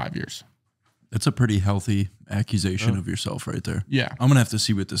 5 years. That's a pretty healthy accusation of yourself right there. Yeah. I'm going to have to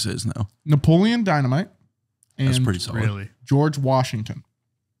see what this is now. Napoleon Dynamite and That's pretty solid. Really? George Washington.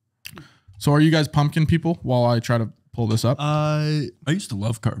 So are you guys pumpkin people while I try to pull this up? I used to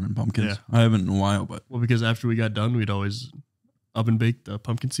love carving pumpkins. Yeah. I haven't in a while, but Well, because after we got done, we'd always oven bake the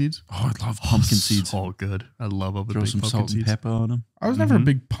pumpkin seeds. I love pumpkin seeds. Oh, good. I love oven Throw baked some pumpkin salt and seeds. pepper on them. I was never a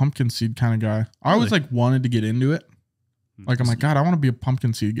big pumpkin seed kind of guy. I always like wanted to get into it. Like I'm like, God, I want to be a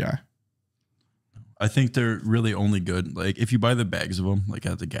pumpkin seed guy. I think they're really only good. Like if you buy the bags of them, like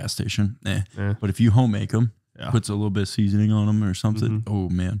at the gas station, Yeah. But if you home make them, Yeah. puts a little bit of seasoning on them or something. Oh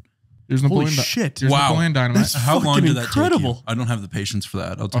man, There's Holy Napoleon. shit. There's Wow. Napoleon Dynamite. That's How long fucking did that take you? incredible. I don't have the patience for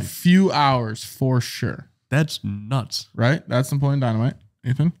that. I'll A take few hours for sure. That's nuts. Right? That's Napoleon Dynamite.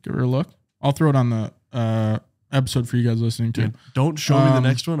 Ethan, give her a look. I'll throw it on the episode for you guys listening to. Yeah. Don't show me the Um,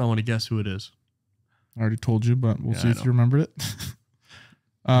 next one. I want to guess who it is. I already told you, but we'll Yeah, see I if know. you remembered it.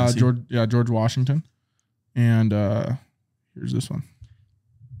 see. George Washington. And here's this one.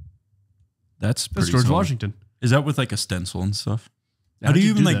 That's That's pretty George solid. Washington. Is that with like a stencil and stuff? How How'd do you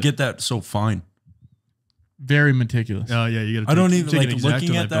even do like that? get that so fine? Very meticulous. Oh yeah, you got to. I don't even, like,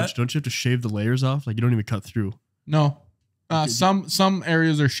 looking at that- Don't you have to shave the layers off? Like you don't even cut through. No. Some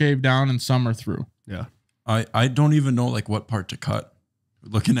areas are shaved down and some are through. Yeah. I don't even know like what part to cut.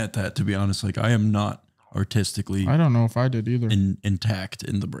 Looking at that, to be honest, like I am not artistically I don't know if I did either. intact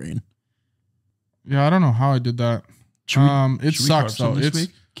in the brain. Yeah, I don't know how I did that. Should we, It should we sucks carve some though. this It's week?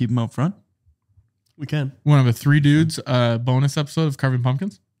 Keep them out front. We can. one of the 3 dudes bonus episode of carving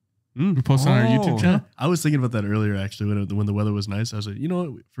pumpkins. We posted on our YouTube channel. I was thinking about that earlier actually when the weather was nice. I was like, you know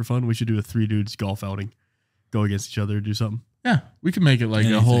what? For fun, we should do a 3 dudes golf outing. Go against each other, do something. Yeah, we could make it like a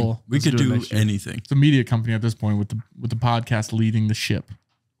Anything. whole. We let's could do it do next year. anything. It's a media company at this point with the podcast leading the ship.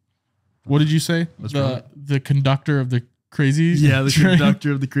 What did you say? Let's run it. The conductor of the crazy. Yeah, the train?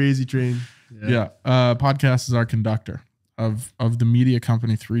 conductor of the crazy train. Yeah, podcast is our conductor of the media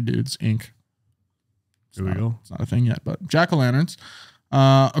company 3 Dudes Inc. Here we go. It's not a thing yet, but jack-o'-lanterns.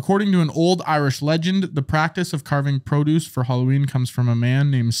 According to an old Irish legend, the practice of carving produce for Halloween comes from a man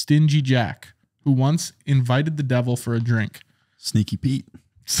named Stingy Jack, who once invited the devil for a drink. Sneaky Pete.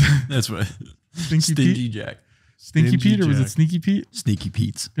 That's what. Stinky Stingy Pete? Jack. Stinky Stingy Pete, or was it Jack. Sneaky Pete? Sneaky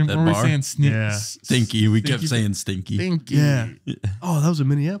Pete's. What That were we bar. saying? Yeah. Stinky. We kept Stinky saying stinky. Stinky. Yeah. Oh, that was in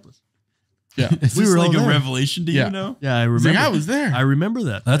Minneapolis. Yeah. Is We this were like all a there. revelation to Yeah. you now? Yeah, I He's remember. like, I was there. I remember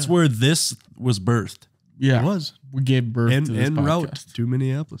that. That's yeah. where this was birthed. Yeah. It was. We gave birth En to this route podcast. to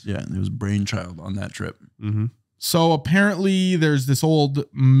Minneapolis. Yeah, and it was brainchild on that trip. Mm-hmm. So apparently there's this old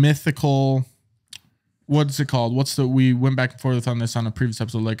mythical, what's it called? We went back and forth on this on a previous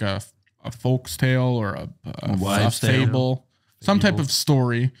episode, like a folk's tale or a wives' tale. fable, some type of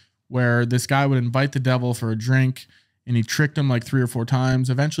story where this guy would invite the devil for a drink and he tricked him like 3 or 4 times.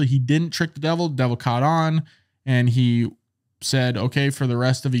 Eventually he didn't trick the devil caught on, and he said, okay, for the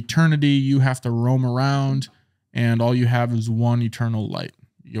rest of eternity, you have to roam around and all you have is one eternal light.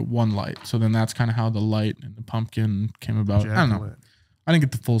 You get one light. So then that's kind of how the light and the pumpkin came about. I don't know. I didn't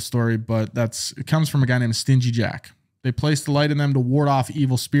get the full story, but it comes from a guy named Stingy Jack. They placed the light in them to ward off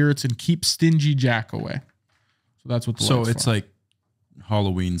evil spirits and keep Stingy Jack away. So that's what the So light's it's for. like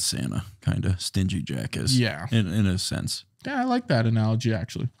Halloween Santa, kind of. Stingy Jack is. Yeah. In a sense. Yeah, I like that analogy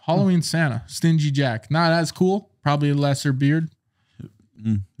actually. Halloween Santa, Stingy Jack. Not as cool, probably a lesser beard.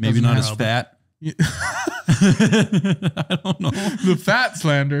 Maybe Doesn't not have- as fat. Yeah. I don't know. The fat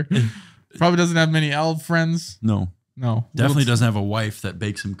slander. Probably doesn't have many elf friends. No. No. Definitely doesn't have a wife that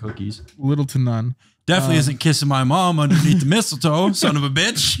bakes him cookies. Little to none. Definitely isn't kissing my mom underneath the mistletoe, son of a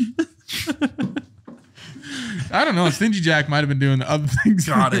bitch. I don't know. Stingy Jack might have been doing the other things.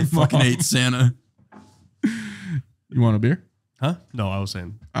 God, I with your fucking mom. hate Santa. You want a beer? Huh? No, I was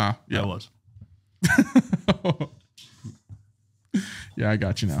saying. Ah, Yeah, yeah. I was. Yeah, I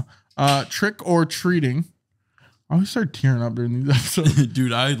got you now. Trick or treating. I always start tearing up during these episodes.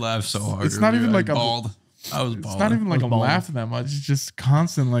 Dude, I laughed so hard. It's not earlier. even like I a- bawled. I was It's bawling. not even like was I'm bawling. laughing that much. It's just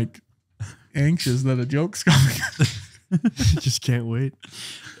constant, like, anxious that a joke's coming. Just can't wait.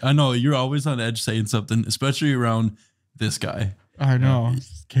 I know you're always on edge saying something, especially around this guy. I know.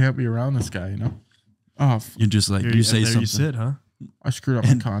 Can't be around this guy, you know? Oh, You're just like, Here you say there something. you sit, huh? I screwed up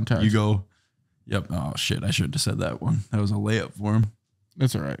my contact. You go, yep. Oh shit! I should have said that one. That was a layup for him.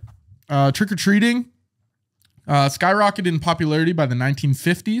 That's all right. Trick or treating skyrocketed in popularity by the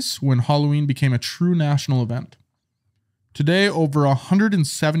 1950s when Halloween became a true national event. Today, over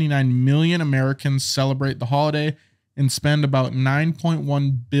 179 million Americans celebrate the holiday and spend about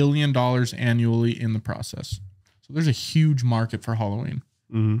 $9.1 billion annually in the process. So there's a huge market for Halloween.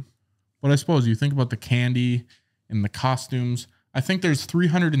 Mm-hmm. But I suppose you think about the candy and the costumes. I think there's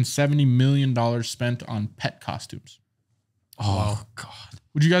 $370 million spent on pet costumes. Oh God.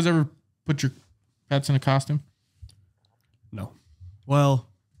 Would you guys ever put your pets in a costume? No. Well,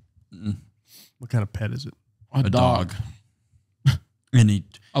 what kind of pet is it? A dog. And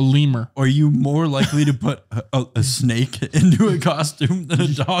A lemur. are you more likely to put a snake into a costume than a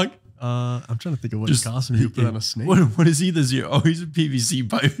dog? I'm trying to think of what Just- costume you put on a snake. What is he this year? Oh, he's a PVC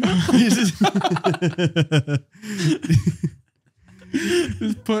pipe.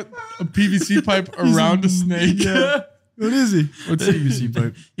 Just put a PVC pipe around a snake. Yeah. What is he? What's PVC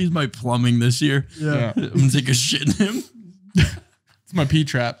pipe? He's my plumbing this year. Yeah. I'm gonna take a shit in him. It's my pea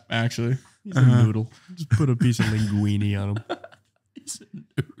trap, actually. He's a noodle. Just put a piece of linguine on him.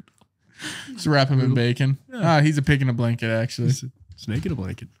 Just wrap him in bacon. Yeah. He's a pig in a blanket, actually. He's a snake in a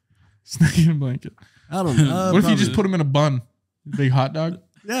blanket. Snake in a blanket. I don't know. What if you just put him in a bun? Big hot dog?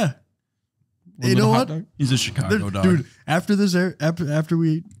 Yeah. One You little know hot what? dog? He's a Chicago dog. Dude, after this after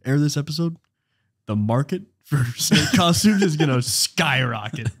we air this episode, the market for snake costumes is gonna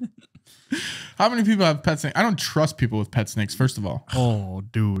skyrocket. How many people have pet snakes? I don't trust people with pet snakes, first of all. Oh,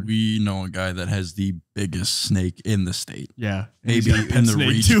 dude. We know a guy that has the biggest snake in the state. Yeah. Maybe He's got a pet in the snake,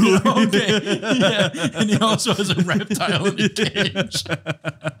 region. too. Okay. Yeah. And he also has a reptile in a cage.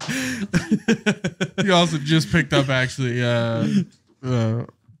 You also just picked up, actually,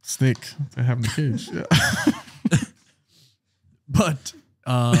 snake to have in the cage. Yeah. But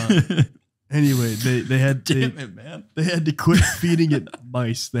anyway, they had Damn it, man. they had to quit feeding it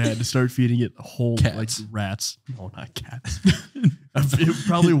mice. They had to start feeding it whole Cats. like rats. No, not cats. It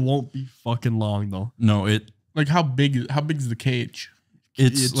probably won't be fucking long though. No, Like, how big is the cage?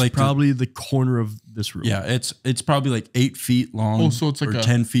 it's like probably the corner of this room. yeah, it's probably like 8 feet long. Oh, so it's like or a-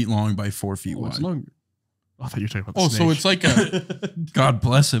 10 feet long by 4 feet Oh, wide. it's longer. I thought you were talking about the Oh, snake. so it's like a... God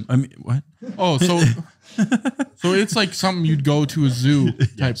bless him. I mean, what? Oh, so it's like something you'd go to a zoo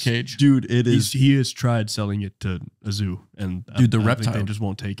type cage. Dude, it is. he has tried selling it to a zoo, and Dude, the I think reptile- they just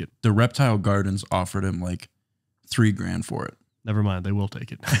won't take it. The reptile gardens offered him like $3,000 for it. Never mind, they will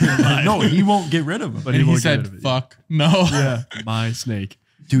take it. No, he won't get rid of him. But And he won't get rid said, of it. fuck, no. Yeah, my snake.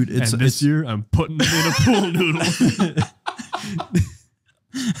 Dude, it's And this year, I'm putting it in a pool noodle.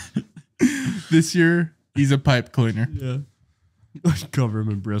 This year, he's a pipe cleaner. Yeah. Cover him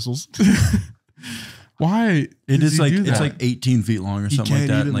in bristles. Why? It does is he like do it's that? like 18 feet long or He something like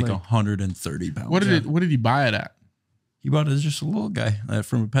can't that, even, and like like- 130 pounds. What did he buy it at? He bought it as just a little guy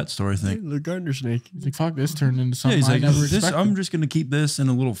from a pet store, I think. The gardener snake. He's like, fuck, this turned into Yeah, something he's I like, never this, expected. I'm just gonna keep this in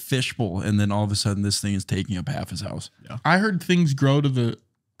a little fish bowl, and then all of a sudden, this thing is taking up half his house. I heard things grow to the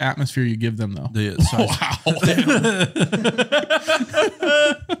atmosphere you give them, though. The size.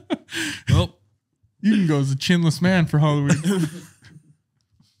 Well, you can go as a chinless man for Halloween.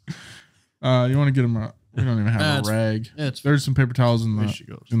 You want to get him a... We don't even have That's- a rag. That's There's some paper towels in There she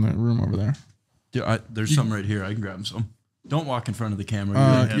goes. the room over there. Dude, there's some right here. I can grab some. Don't walk in front of the camera. You Uh,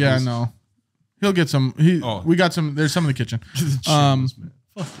 already have yeah, this. no. He'll get some. Oh. We got some. There's some in the kitchen. I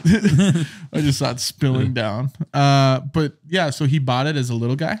just saw it spilling down. But yeah, so he bought it as a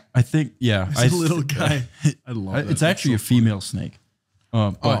little guy. I think, yeah. It's a little guy. I love that. It's actually a female snake.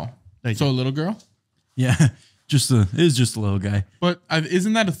 But Thank So a little girl. yeah, it is just a little guy. But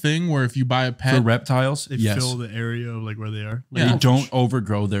isn't that a thing where if you buy a pet, For reptiles, They yes. fill the area of like where they are. Yeah. They don't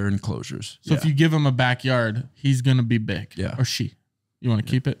overgrow their enclosures. so if you give him a backyard, he's gonna be big. Yeah. Or she. You want to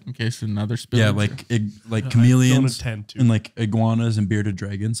keep it in case another spill? Yeah, like I chameleons don't intend to. and like iguanas and bearded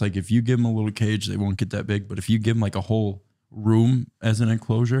dragons. Like if you give them a little cage, they won't get that big. But if you give them like a whole room as an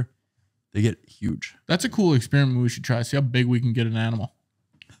enclosure, they get huge. That's a cool experiment we should try. See how big we can get an animal.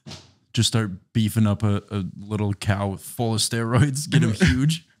 Just start beefing up a little cow full of steroids, get him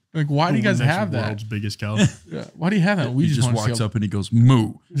huge. Like, why do you guys Next have that? World's biggest cow. Yeah. Why do you have that? We He just want to walks see up and he goes,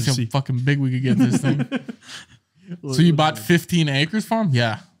 moo. how fucking big we could get this thing. So you bought 15 acres for him?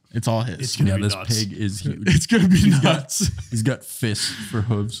 Yeah, it's all his. It's gonna Yeah, be this nuts. pig is huge. It's gonna be nuts. He's got fists for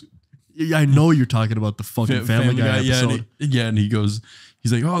hooves. Yeah, I know you're talking about the fucking Family Guy yeah, episode. and he goes,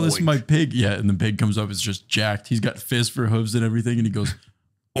 he's like, oh, this is Oink. my pig. Yeah, and the pig comes up, it's just jacked. He's got fists for hooves and everything, and he goes,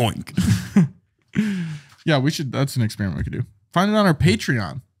 oink. Yeah, we should. That's an experiment we could do. Find it on our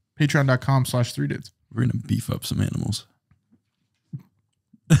Patreon. Patreon.com/3dudes. We're gonna beef up some animals.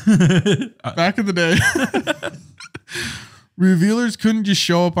 Back in the day, revealers couldn't just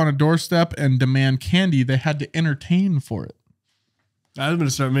show up on a doorstep and demand candy. They had to entertain for it. I'm gonna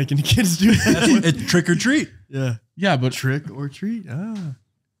start making the kids do that. It's trick or treat. Yeah, Yeah, but trick or treat.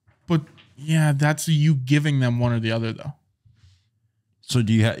 yeah, that's you giving them one or the other though. So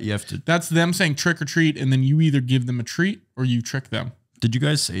do you have to? That's them saying trick or treat, and then you either give them a treat or you trick them. Did you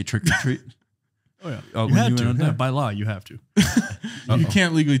guys say trick or treat? Oh yeah, Oh, you when had you to. went on Yeah, there? by law, you have to. You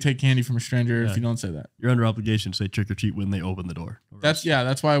can't legally take candy from a stranger Yeah. if you don't say that. You're under obligation to say trick or treat when they open the door. That's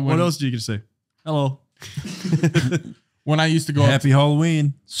why What else do you get to say? Hello. when I used to go up Happy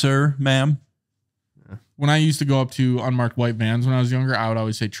Halloween, sir, ma'am. when I used to go up to unmarked white vans when I was younger, I would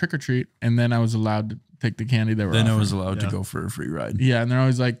always say trick or treat, and then I was allowed to take the candy they were Then I offering. was allowed to Yeah. go for a free ride. Yeah, and they're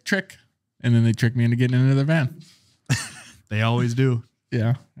always like trick, and then they trick me into getting into their van. They always do.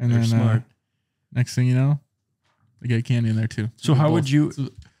 Yeah, and They're then smart. next thing you know, they get candy in there too. So how would you?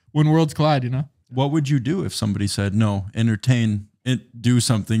 When worlds collide, you know? What would you do if somebody said no? Entertain, do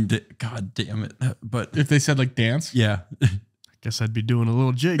something. God damn it! But If they said like dance, yeah, Guess I'd be doing a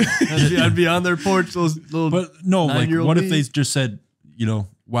little jig. I'd be on their porch. Those little. But no, like, what if me. they just said,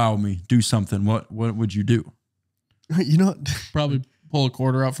 wow me, do something? What would you do? You know what? Probably pull a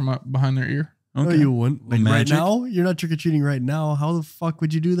quarter out from behind their ear. No, you wouldn't. Like right Magic? now, you're not trick or treating right now. How the fuck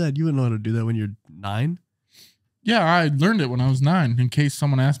would you do that? You wouldn't know how to do that when you're 9. Yeah, I learned it when I was 9 in case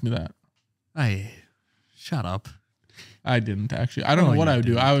someone asked me that. Shut up. I didn't actually. I don't No, know what you I would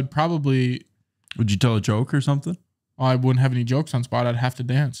do. didn't. I would probably, Would you tell a joke or something? I wouldn't have any jokes on spot. I'd have to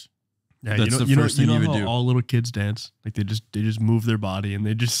dance. Yeah, That's the first thing you would how do. all little kids dance. Like they just move their body and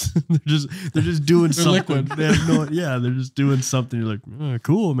they're just doing something. liquid. They have they're just doing something. You're like, oh,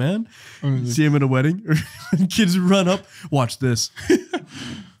 cool, man. See them at a wedding or kids run up, watch this. And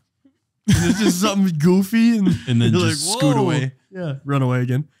it's just something goofy and then you're just like, scoot "Whoa." away. Yeah, run away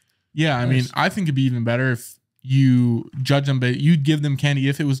again. Yeah, I mean, I think it'd be even better if you judge them, but you'd give them candy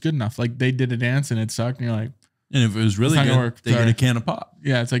if it was good enough. Like they did a dance and it sucked, and you're like, And if it was really not good, gonna work. they get Sorry. a can of pop.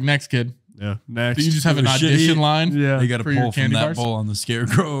 yeah, it's like next kid. Yeah, next. But you just have an It was audition shitty. line. yeah. They got to For your pull from candy that bars? bowl on the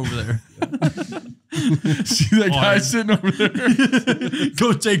scarecrow over there. See that guy sitting over there.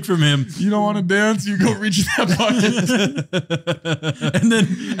 Go take from him. You don't want to dance? You go reach that bucket. And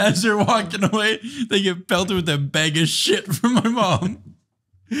then as they're walking away, they get pelted with that bag of shit from my mom.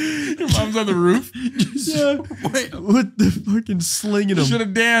 Your mom's on the roof. Wait. With the fucking slinging them. Should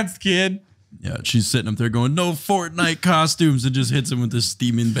have danced, kid. Yeah, she's sitting up there going, no Fortnite costumes, and just hits him with this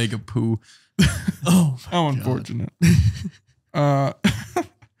steaming bag of poo. Oh, How unfortunate.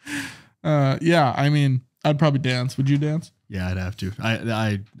 Yeah, I mean, I'd probably dance. Would you dance? yeah, I'd have to.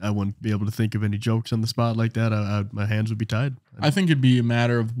 I wouldn't be able to think of any jokes on the spot like that. My hands would be tied. I think it'd be a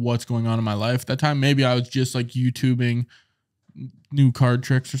matter of what's going on in my life. That time, maybe I was just like YouTubing new card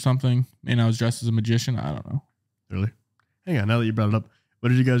tricks or something, and I was dressed as a magician. I don't know. Really? Hang on. Now that you brought it up, what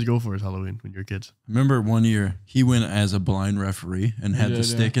did you guys go for as Halloween when you were kids? Remember one year, he went as a blind referee and had the did,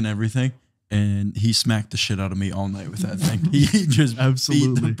 stick and everything, and he smacked the shit out of me all night with that thing. He just beat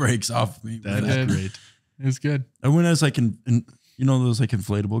Absolutely. the brakes off of me. with That that. is great. It's good. I went as like in those like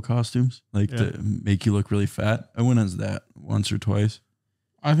inflatable costumes, like Yeah. to make you look really fat. I went as that once or twice.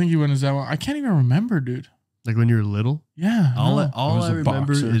 I think you went as that one. I can't even remember, dude. Like when you were little? Yeah. All no. I was a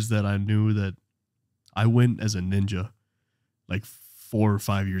remember boxer. is that I knew that I went as a ninja like 4 or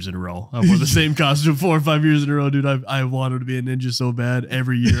 5 years in a row. I wore the same costume 4 or 5 years in a row, dude. I wanted to be a ninja so bad.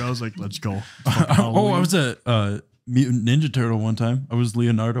 Every year I was like, let's go. I was a mutant Ninja Turtle one time. I was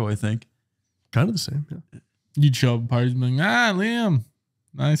Leonardo, I think. Kind of the same. Yeah. You'd show up at parties and be like, Liam,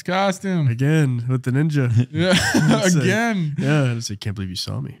 nice costume. Again, with the ninja. Yeah. It's like- Again. Yeah, I'd say, can't believe you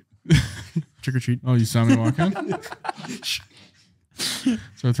saw me. Trick or treat. Oh, you saw me walk in?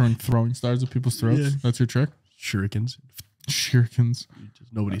 Start throwing stars at people's throats. Yeah. That's your trick? Shurikens. Shurikens.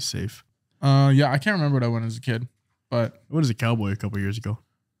 Just nobody's safe. Yeah, I can't remember what I went as a kid. But I went as a cowboy a couple years ago.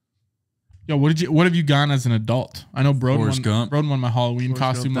 yo, what have you gone as an adult? I know Broden Forrest Gump. won my Halloween Forrest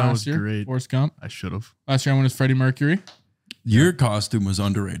Gump, costume that last was year. great. Forrest Gump. I should have. Last year I went as Freddie Mercury. Your costume was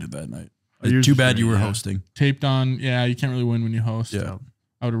underrated that night. Yours Too was bad great, you were yeah. hosting. Taped on. Yeah, you can't really win when you host. Yeah.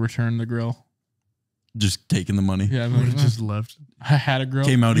 I would have returned the grill. Just taking the money. Yeah, I would have just left. I had a grill.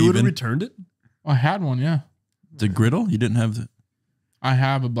 Came out You would have even. returned it? I had one, yeah. The griddle? You didn't have the. I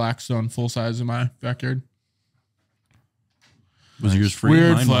have a Blackstone full size in my backyard. Was yours free?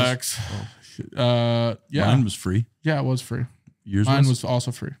 Weird Mine flex. Yeah. Mine was free. Yeah, it was free. Yours Mine was. was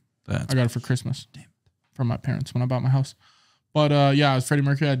also free. That's I got it for Christmas. From my parents when I bought my house. But yeah, I was Freddie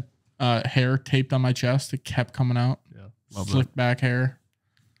Mercury. I had hair taped on my chest. It kept coming out. Yeah. Love that. Slick back hair.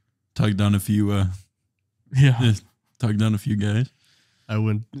 tugged on a few. Yeah. Tugged on a few guys. I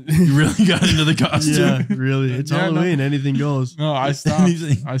went. You really got into the costume. Yeah, really. It's Yeah, no. Halloween. Anything goes. No, I stopped.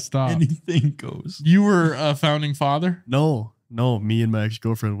 Anything- I stopped. Anything goes. You were a founding father? No. Me and my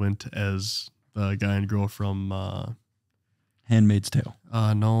ex-girlfriend went as the guy and girl from. Handmaid's Tale.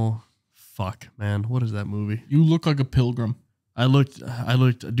 No. Fuck, man. What is that movie? You look like a pilgrim. I looked,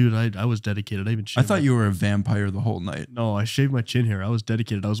 dude, I was dedicated. I even I shaved thought my- you were a vampire the whole night. No, I shaved my chin hair. I was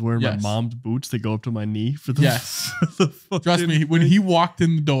dedicated. I was wearing Yes. my mom's boots that go up to my knee for the. Yes. the Trust fucking me, when thing. he walked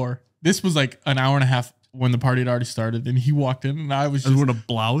in the door, this was like an hour and a half when the party had already started, and he walked in, and I was I was just, wearing a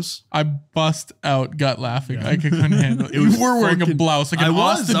blouse. I bust out gut laughing. Yeah. I couldn't handle it. It was You were wearing a fucking- blouse, like an I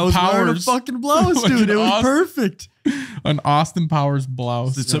was Austin wearing a Powers, fucking blouse, Like dude. an It was Aust- perfect. an Austin Powers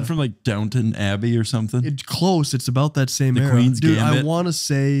blouse. It's something from like Downton Abbey or something. It's close. It's about that same The era. Queen's Dude, I Gambit. want to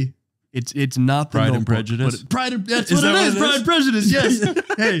say it's not the Pride and Notebook, Prejudice? but Pride and that's Is what that it what is. it Pride is? and Prejudice. Yes.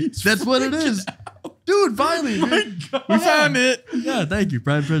 Hey, that's what it is. Dude, finally, dude. we found it. Yeah, thank you.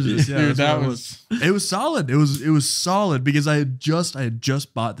 Pride and Prejudice. Yeah, Dude, that's that what it was It was solid. It was solid because I had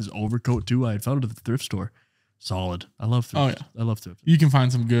just bought this overcoat too. I had found it at the thrift store. Solid. I love thrift. Oh, yeah. I love thrift. You can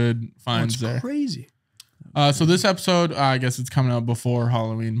find some good Oh, finds it's there. crazy. So this episode, I guess it's coming out before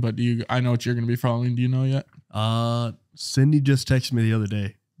Halloween, but I know what you're going to be for Halloween. Do you know yet? Cindy just texted me the other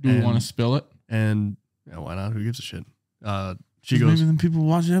day. Do we want to spill it? And yeah, why not? Who gives a shit? She 'Cause goes, maybe then people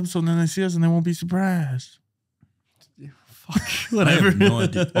watch the episode and then they see us and they won't be surprised. fuck, I whatever. have no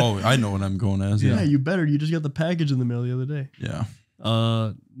idea. Oh, I know what I'm going as. Yeah, Yeah. you better. You just got the package in the mail the other day. Yeah.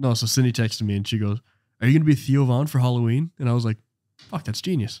 No, so Cindy texted me and she goes, "Are you going to be Theo Vaughn for Halloween?" And I was like, "Fuck, that's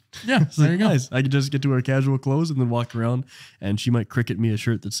genius." Yeah, It's there like, you go. nice. I could just get to wear casual clothes and then walk around, and she might cricket me a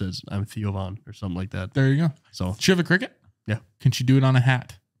shirt that says "I'm Theo Vaughn" or something like that. There you go. So Does she have a cricket? Yeah. Can she do it on a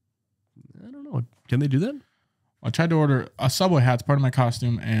hat? I don't know. Can they do that? I tried to order a Subway hat's part of my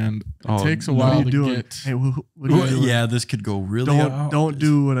costume, and it Oh, takes a no. What are while you to doing? get. Hey, what are you Well, doing? yeah, this could go really. Don't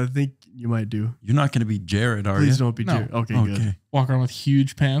do what I think you might do. You're not going to be Jared, are Please you? don't be No. Jared. Okay, good. Okay. Walk around with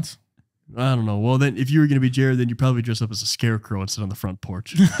huge pants. I don't know. Well, then if you were going to be Jared, then you probably dress up as a scarecrow and sit on the front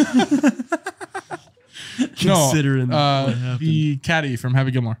porch. Considering what happened. the caddy from Happy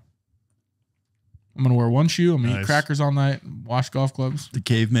Gilmore. I'm gonna wear one shoe. I'm gonna eat Nice. crackers all night. Wash golf clubs. The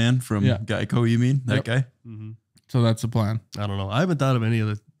caveman from Yeah. Geico, you mean? That Yep. guy? Mhm. So that's the plan. I don't know. I haven't thought of any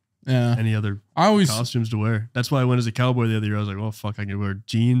other Yeah. I always costumes to wear. That's why I went as a cowboy the other year. I was like, "Oh fuck, I can wear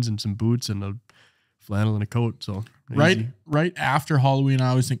jeans and some boots and a flannel and a coat." So easy. right after Halloween, I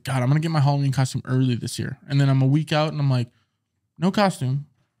always think, God, I'm gonna get my Halloween costume early this year. And then I'm a week out, and I'm like, no costume.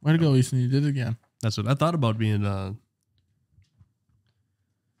 Way to go, Easton. You did it again. That's what I thought about being.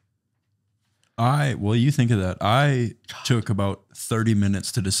 Well, you think of that. I took about 30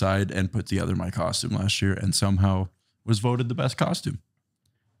 minutes to decide and put together my costume last year and somehow was voted the best costume.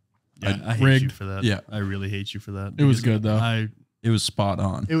 Yeah, I hate rigged. you for that. Yeah. I really hate you for that. It was because good, though. It was spot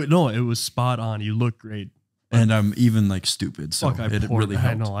on. It was spot on. You look great. And I'm even like stupid. So Fuck, it poured, really I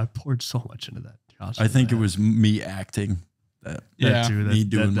helped. know. I poured so much into that costume. I think it man. was me acting that. Yeah. That too. Me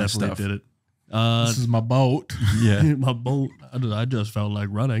doing my definitely stuff. did it. This is my boat. Yeah. My boat. I just felt like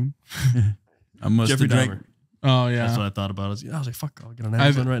running. I must Jeffrey have drank. Dahmer. Oh That's yeah. what I thought about. I was like, fuck, I'll get on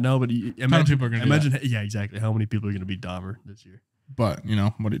Amazon right now. But imagine, people are gonna do imagine, yeah, exactly. How many people are going to be Dahmer this year? But you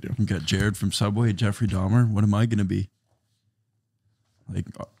know, what do you do? You got Jared from Subway, Jeffrey Dahmer. What am I going to be? Like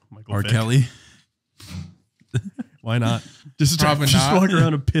Michael R. Vick. Kelly? Why not? Just Probably not. walk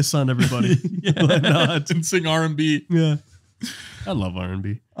around and piss on everybody. Why not? And sing R&B. Yeah, I love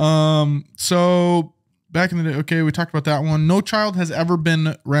R&B. So back in the day, okay, we talked about that one. No child has ever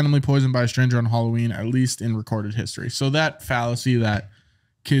been randomly poisoned by a stranger on Halloween, at least in recorded history. So that fallacy that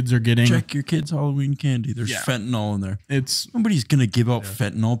kids are getting, Check your kids' Halloween candy. There's Yeah. fentanyl in there. it's Nobody's going to give out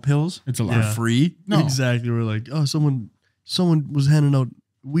fentanyl pills a for lie. Yeah. free. No. Exactly. We're like, oh, someone was handing out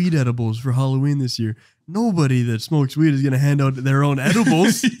weed edibles for Halloween this year. Nobody that smokes weed is going to hand out their own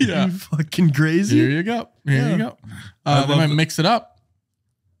edibles. Yeah. You fucking crazy. Here you go. Here Yeah. you go. I They love might the- mix it up.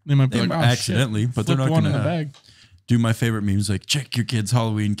 They might be They like, might oh, accidentally, shit. but they're Flipped not one going in the to bag. do my favorite memes like, check your kids'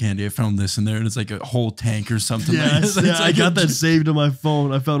 Halloween candy. I found this in there. And it's like a whole tank or something. Yes, like, yeah, it's I like got a- that saved on my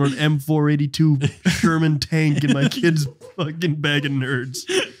phone. I found an M482 Sherman tank in my kid's fucking bag of nerds.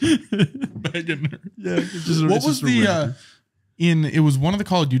 Bag of nerds. Yeah, it's just, What it's was just a the wrapper. it was one of the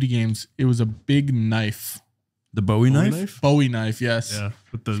Call of Duty games. It was a big knife. The Bowie knife? Bowie knife, yes. Yeah,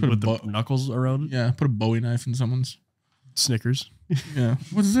 with the put a knuckles around it. Yeah, put a Bowie knife in someone's. Snickers. Yeah.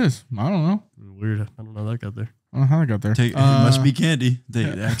 What is this? I don't know. Weird. I don't know how that got there. I don't know how I got there. It must be candy. They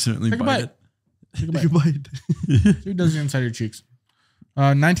accidentally Take a bite bite. it. Take a bite. You bite. See what does the inside of your cheeks.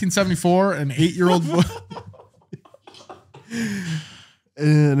 1974, an 8-year-old boy.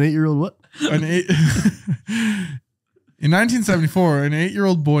 An 8-year-old what? In 1974, an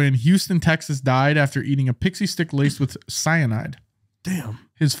 8-year-old boy in Houston, Texas died after eating a pixie stick laced with cyanide. Damn.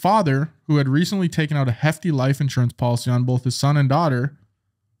 His father, who had recently taken out a hefty life insurance policy on both his son and daughter,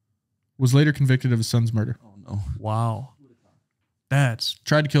 was later convicted of his son's murder. Oh, no. Wow. That's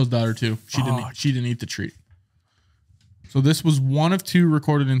Tried to kill his daughter too. Fuck. She didn't eat the treat. So this was one of 2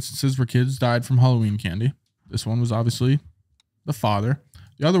 recorded instances where kids died from Halloween candy. This one was obviously the father.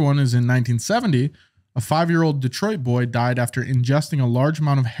 The other one is in 1970. A 5-year-old Detroit boy died after ingesting a large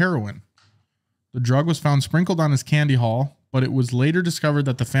amount of heroin. The drug was found sprinkled on his candy haul, but it was later discovered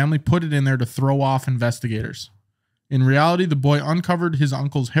that the family put it in there to throw off investigators. In reality, the boy uncovered his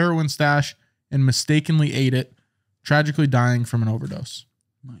uncle's heroin stash and mistakenly ate it, tragically dying from an overdose.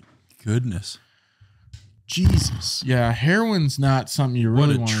 My goodness. Jesus. Yeah, heroin's not something you really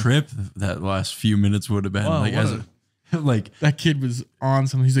What a want. trip that last few minutes would have been. Wow, like, what as like, That kid was on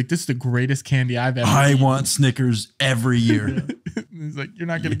something. He's like, this is the greatest candy I've ever I eaten. want Snickers every year. He's like, you're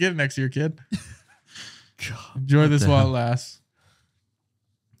not going to get it next year, kid. God. Enjoy this the while hell? it lasts.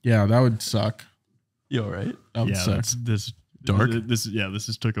 Yeah, that would suck. You all right? That would Yeah, suck. this Dark? This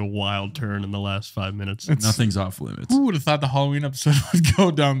just took a wild turn in the last 5 minutes. Nothing's off limits. Who would have thought the Halloween episode would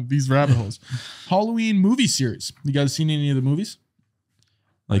go down these rabbit holes? Halloween movie series. You guys seen any of the movies?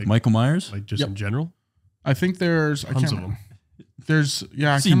 Like Michael Myers? Like just Yep. in general, I think there's I tons can't of remember. them. There's I I've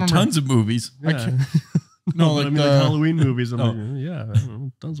can't seen remember. tons of movies. I Yeah. can't- No, like but I mean, the- like Halloween movies. I'm Oh. like, yeah, I don't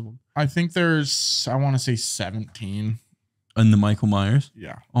know, tons of them. I think there's I want to say 17. And the Michael Myers?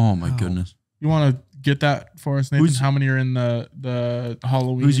 Yeah. Oh my Wow. goodness. You want to get that for us, Nathan? Who's- How many are in the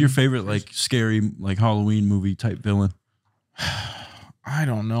Halloween? Who's your favorite like scary like Halloween movie type villain? I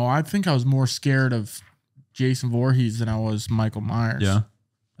don't know. I think I was more scared of Jason Voorhees than I was Michael Myers. Yeah.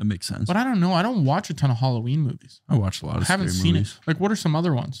 That makes sense. But I don't know. I don't watch a ton of Halloween movies. I watched a lot I of haven't scary seen movies. it. Like, what are some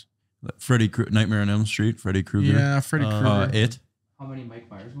other ones? Nightmare on Elm Street, Freddy Krueger. Yeah, Freddy Krueger. It. How many Mike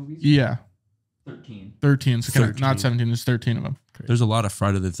Myers movies? Yeah, 13. 13. So kinda- 13. not 17. There's 13 of them. There's a lot of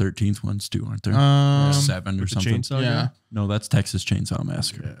Friday the 13th ones too, aren't there? Um, 7 or With the something. chainsaw yeah. guy? No, that's Texas Chainsaw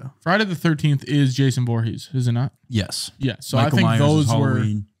Massacre. Yeah. Friday the 13th is Jason Voorhees, is it not? Yes. Yeah. So Michael I think Myers is those were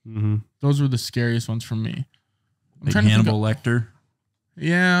Halloween. Mm-hmm. the scariest ones for me. I'm Like trying to think Hannibal Lecter. of-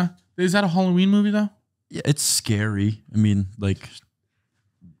 yeah. Is that a Halloween movie though? Yeah, it's scary. I mean, like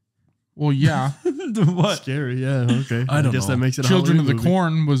Well, yeah. what? Scary, yeah. Okay. I don't guess know. that makes it a Children of the Halloween movie.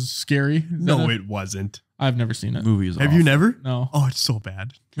 Corn was scary. Is No, that it wasn't. I've never seen it. Movie is Have you awful. never? No. Oh, it's so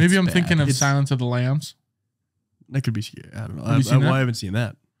bad. Maybe It's I'm bad. thinking of It's- Silence of the Lambs. That could be scary. I don't know. Have you seen that? I haven't seen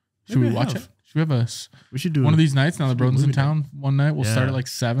that. Should we Maybe I watch have. it? Should we have We should do one of these nights now that Let's do a Broden's in movie night. town? One night we'll start Yeah. at like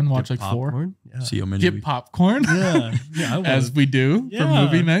 7, watch Get like 4. popcorn? Yeah. See how many Get we popcorn. Yeah. Yeah. I As was. we do for Yeah.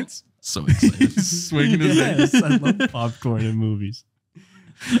 movie nights. so excited. Swinging his Yes, ass. I love popcorn in movies.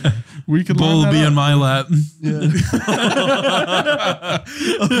 We could Bull line will be that on up. my lap.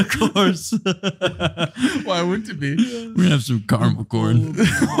 Of course. Why wouldn't it be? We're gonna have some caramel corn.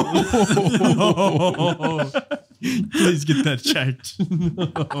 Please get that checked.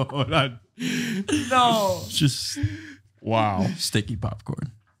 No. It's just Wow. sticky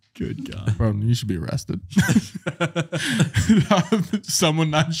popcorn. Good God. Broden, you should be arrested. Someone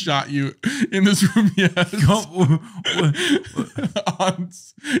not shot you in this room yet.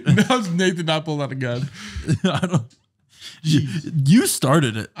 How's Nathan not pulled out a gun? I don't. You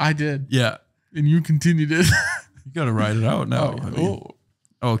started it. I did. Yeah. And you continued it. You got to ride it out now. I mean,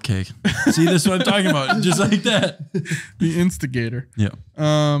 Oh, okay. See, this is what I'm talking about. Just like that. the instigator. Yeah.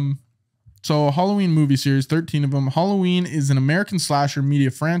 So a Halloween movie series, 13 of them. Halloween is an American slasher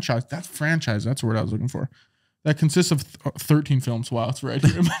media franchise. That's franchise. That's the word I was looking for. That consists of 13 films. Wow, it's right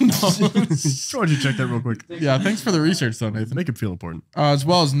here in my notes. Why don't you check that real quick? Yeah, thanks for the research though, Nathan. Make it feel important. As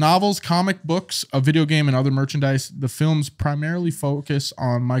well as novels, comic books, a video game, and other merchandise. The films primarily focus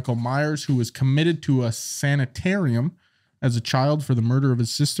on Michael Myers, who was committed to a sanitarium as a child for the murder of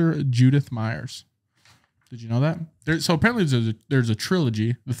his sister, Judith Myers. Did you know that? So apparently there's a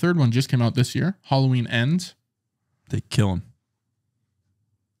trilogy. The third one just came out this year. Halloween Ends. They kill him.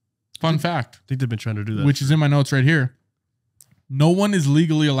 Fun fact, I think they've been trying to do that. which is in my notes right here. No one is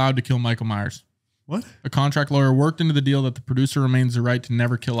legally allowed to kill Michael Myers. What? A contract lawyer worked into the deal that the producer remains the right to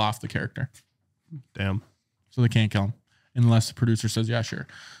never kill off the character. Damn. So they can't kill him unless the producer says, yeah, sure.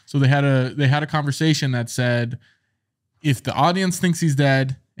 So they had a conversation that said, if the audience thinks he's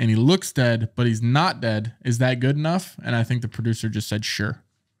dead and he looks dead, but he's not dead, is that good enough? And I think the producer just said, sure.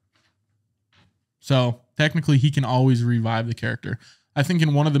 So technically he can always revive the character. I think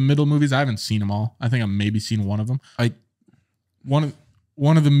in one of the middle movies, I haven't seen them all. I think I've maybe seen one of them.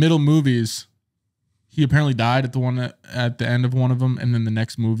 One of the middle movies, he apparently died at the end of one of them. And then the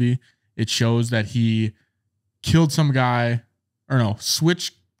next movie, it shows that he killed some guy, or no,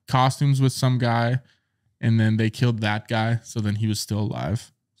 switched costumes with some guy, and then they killed that guy. So then he was still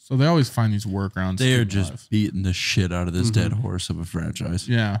alive. So they always find these workarounds. to They are keep just alive. beating the shit out of this dead horse of a franchise.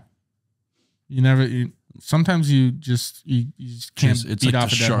 Yeah. Sometimes you just can't It's beat like off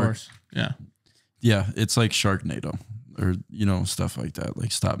the a dead shark. horse. Yeah. Yeah, it's like Sharknado or, stuff like that.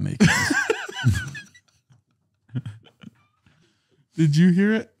 Like, stop making this. Did you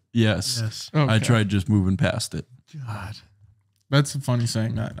hear it? Yes. Yes. Okay. I tried just moving past it. God. That's a funny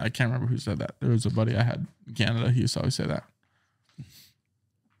saying that. I can't remember who said that. There was a buddy I had in Canada. He used to always say that.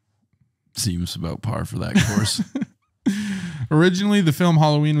 Seems about par for that course. Originally, the film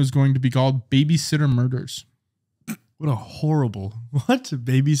Halloween was going to be called Babysitter Murders. What a horrible. What?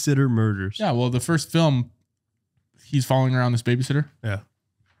 Babysitter murders. Yeah, well, the first film, he's following around this babysitter. Yeah.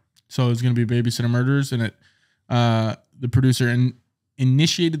 So it's going to be Babysitter Murders, and the producer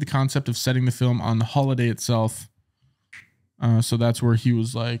initiated the concept of setting the film on the holiday itself. So that's where he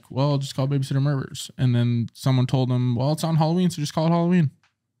was like, well, just call it Babysitter Murders. And then someone told him, well, it's on Halloween, so just call it Halloween.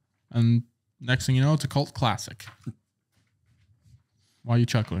 And Next thing you know, it's a cult classic. Why are you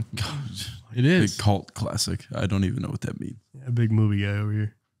chuckling? It Big is. cult classic. I don't even know what that means. Yeah, big movie guy over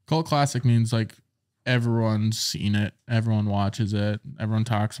here. Cult classic means like everyone's seen it, everyone watches it, everyone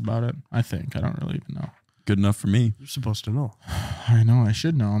talks about it. I think. I don't really even know. Good enough for me. You're supposed to know. I know. I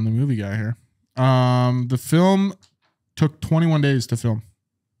should know. I'm the movie guy here. The film took 21 days to film.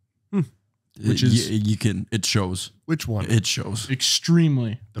 Which is you can. It shows. Which one? It shows.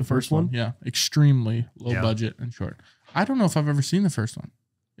 Extremely. The first one? Yeah. Extremely low Yeah. budget and short. I don't know if I've ever seen the first one.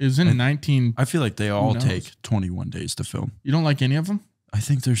 It was in 19. I feel like they all knows? take 21 days to film. You don't like any of them? I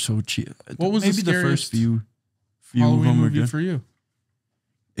think they're so cheap. What was the maybe the first scariest few of Halloween them were movie good. for you?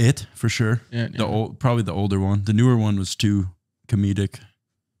 It for sure. Yeah. Probably the older one. The newer one was too comedic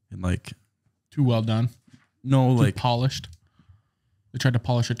and like Too well done. no Too like polished. They tried to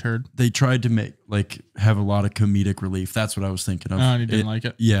polish a turd. they tried to make like have a lot of comedic relief. That's what I was thinking of. Oh, and you didn't like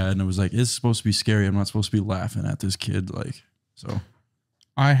it? Yeah, and it was like it's supposed to be scary. I'm not supposed to be laughing at this kid. Like so.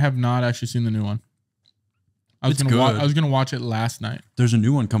 I have not actually seen the new one. I was It's gonna good. I was gonna watch it last night. There's a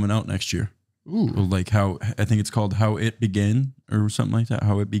new one coming out next year. Ooh. Like how I think it's called How It Began or something like that.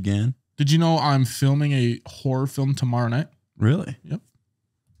 How It Began. Did you know I'm filming a horror film tomorrow night? Really? Yep.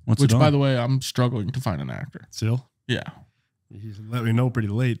 What's Which, it on? by the way, I'm struggling to find an actor. Still? Yeah, You let me know pretty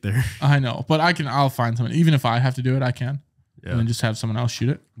late there. I know, but I'll find someone. Even if I have to do it, I can, Yeah. and then just have someone else shoot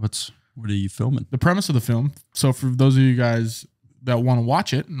it. What are you filming? The premise of the film. So for those of you guys that want to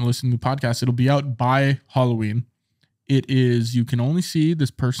watch it and listen to the podcast, it'll be out by Halloween. It is you can only see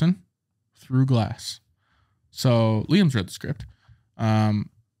this person through glass. So Liam's read the script,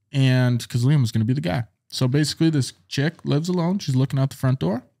 and because Liam was going to be the guy. So basically, this chick lives alone. She's looking out the front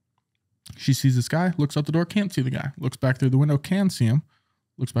door. She sees this guy, looks out the door, can't see the guy. Looks back through the window, can see him.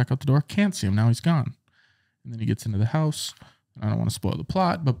 Looks back out the door, can't see him. Now he's gone. And then he gets into the house. I don't want to spoil the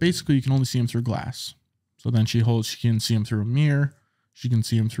plot, but basically you can only see him through glass. So then she can see him through a mirror. She can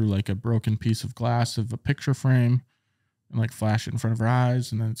see him through like a broken piece of glass of a picture frame and like flash it in front of her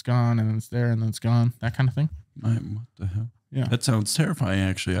eyes, and then it's gone, and then it's there, and then it's gone. That kind of thing. What the hell? Yeah. That sounds terrifying.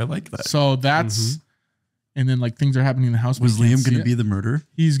 Actually, I like that. So that's, and then like things are happening in the house. but Was you can't Liam see going to it. be the murderer?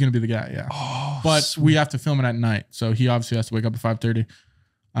 He's going to be the guy, yeah. Oh, But we have to film it at night, so he obviously has to wake up at 5:30.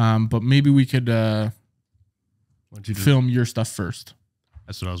 But maybe we could Why don't you do film your stuff first.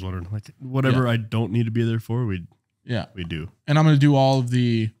 That's what I was wondering. Like whatever I don't need to be there for, we Yeah, do. and I'm going to do all of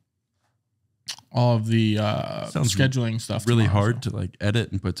the Sounds scheduling stuff. really tomorrow, hard so. to like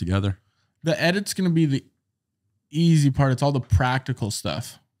edit and put together. The edit's going to be the easy part. It's all the practical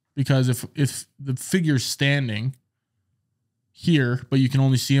stuff, because if the figure's standing here, but you can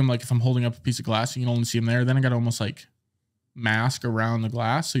only see him like if I'm holding up a piece of glass, you can only see him there. Then I got to almost like mask around the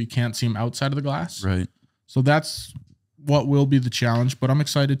glass so you can't see him outside of the glass. Right. So that's what will be the challenge. But I'm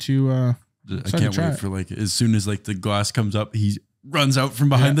excited to. I Excited can't to try wait it. for like as soon as like the glass comes up, he runs out from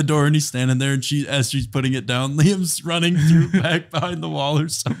behind the door and he's standing there, and as she's putting it down, Liam's running through back behind the wall or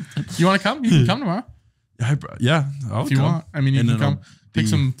something. You want to come? You can come tomorrow Yeah, I'll if you come. want. I mean, you And can then come. Take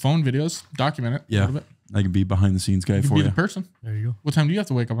some phone videos, document it. Yeah. A little bit. I can be behind the scenes guy You can for be you. the person. There you go. What time do you have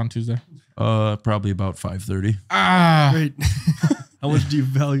to wake up on Tuesday? Probably about 5:30. Ah, Great. How much do you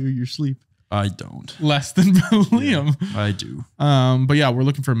value your sleep? I don't. less than Liam. I do. But yeah, we're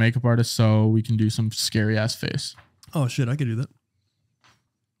looking for a makeup artist so we can do some scary ass face. Oh shit, I could do that.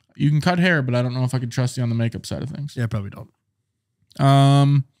 You can cut hair, but I don't know if I could trust you on the makeup side of things. Yeah, probably don't.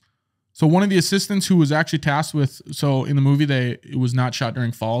 So one of the assistants who was actually tasked with, so in the movie, it was not shot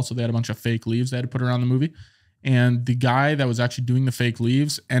during fall, so they had a bunch of fake leaves they had to put around the movie. And the guy that was actually doing the fake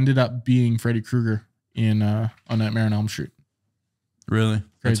leaves ended up being Freddy Krueger in on Nightmare on Elm Street. Really?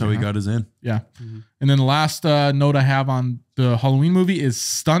 That's Crazy, how he huh? got his in. Yeah. And then the last note I have on the Halloween movie is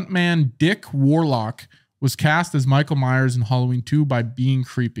stuntman Dick Warlock was cast as Michael Myers in Halloween 2 by being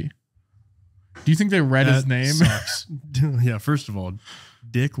creepy. Do you think they read his That name? sucks. Yeah, first of all,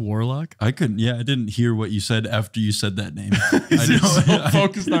 Dick Warlock. I couldn't. Yeah, I didn't hear what you said after you said that name. Is I it so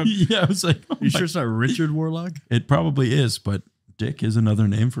focused on- Yeah, I was like, oh You sure it's not Richard Warlock? it probably is, but Dick is another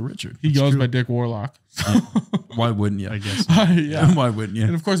name for Richard. He goes by Dick Warlock. Why wouldn't you? I guess. Yeah. Why wouldn't And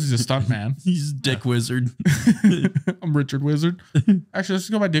you? of course, he's a stuntman. He's Dick Wizard. I'm Richard Wizard. Actually, let's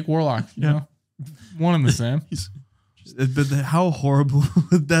just go by Dick Warlock. You know, one and the same. But how horrible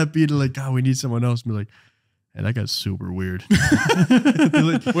would that be to like, oh, we need someone else? And be like, hey, that got super weird.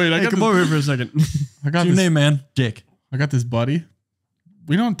 Like, Wait, hey, come over here for a second. I got What's your this. name, man? Dick. I got this buddy.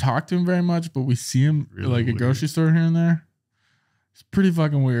 We don't talk to him very much, but we see him Really like a weird. grocery store here and there. It's pretty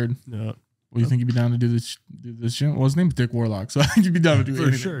fucking weird. No, Well, you think you'd be down to do this shit? Well, his name's Dick Warlock, so I think you'd be down to do for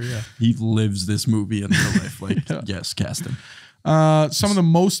anything. sure, yeah. He lives this movie in real life. Like, Yeah. yes, cast him. Some of the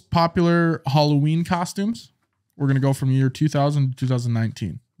most popular Halloween costumes. We're gonna go from year 2000 to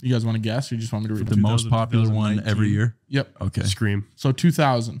 2019. You guys want to guess, or you just want me to read The them? most popular one 2019. every year. Yep. Okay. Scream. So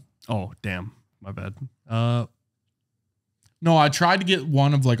 2000. Oh, damn. My bad. No, I tried to get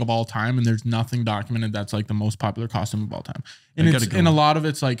one of all time, and there's nothing documented that's like the most popular costume of all time. And I it's gotta go. and a lot of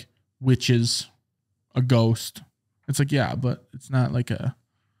it's like witches, a ghost. It's like, yeah, but it's not like a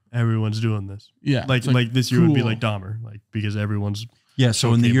Everyone's doing this. yeah. Like it's this year would be cool. like Dahmer, because everyone's Yeah.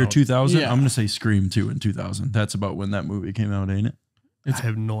 So in the came year out. 2000, Yeah. I'm gonna say Scream 2 in 2000. That's about when that movie came out, ain't it? I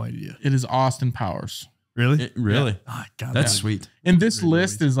have no idea. It is Austin Powers. Really? Really? Ah, God, That's that- sweet. And this Great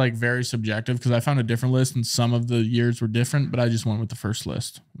list movies. is like very subjective because I found a different list and some of the years were different, but I just went with the first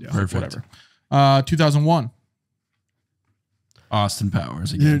list. Yeah. Perfect. Whatever. 2001. Austin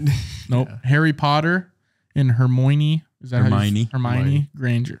Powers again. Nope. Yeah. Harry Potter and Hermione. Is that Hermione. Hermione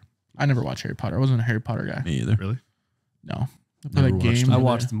Granger. I never watched Harry Potter. I wasn't a Harry Potter guy. Me either. Really? No. I play Never that watched game. them. I where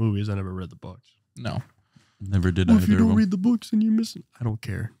watched they- the movies. I never read the books. No. Never did Well, either if you of don't them. read the books, then you're missing. I don't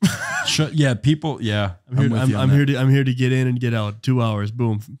care. Yeah, people. Yeah, I'm with you on that. I'm here to get in and get out. 2 hours.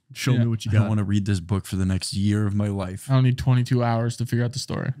 Boom. Show Yeah. me what you I don't got. want to read this book for the next year of my life. I don't need 22 hours to figure out the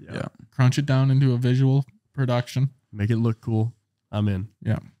story. Yeah. Crunch it down into a visual production. Make it look cool. I'm in.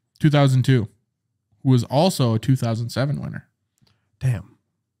 2002, who was also a 2007 winner. Damn.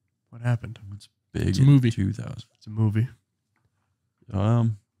 What happened? It's big. It's a movie. In 2000. It's a movie.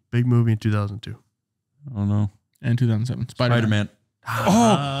 Um, Big movie in 2002. I don't know. And 2007. Spider-Man. Spider-Man.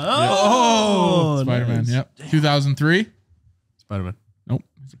 Oh, Spider-Man. nice. Yep. 2003. Spider-Man. Nope.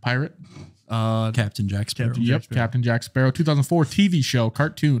 He's a pirate. Captain Jack Sparrow. Captain Yep. Sparrow. Captain Jack Sparrow. 2004 TV show,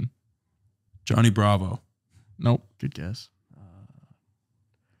 cartoon. Johnny Bravo. Nope. Good guess.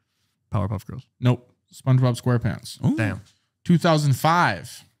 Powerpuff Girls. Nope. SpongeBob SquarePants. Ooh. Damn.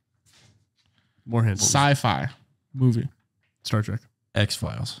 2005 More hints. sci-fi movie. Star Trek.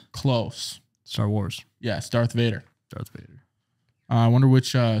 X-Files. Close. Star Wars. Yes. Darth Vader. Darth Vader. I wonder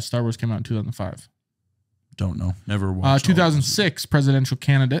which Star Wars came out in 2005. Don't know. Never watched. all of 2006 presidential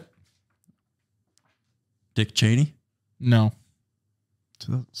candidate. them. Dick Cheney. No.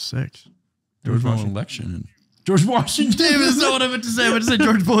 2006. There was George no Washington. election. In George Washington. That's not what I meant to say. I meant to say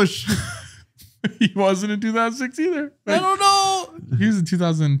George Bush. He wasn't in 2006 either. I don't know. He was in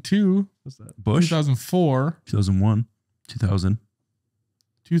 2002, What's that? Bush. 2004, 2001. 2000.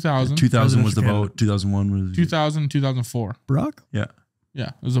 2000, 2000 was the Presidential vote. 2001 was 2000, 2004. Brock? Yeah. Yeah,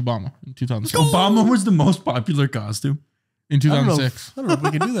 it was Obama in 2006. Obama was the most popular costume. In I don't know 2006. if- I don't know if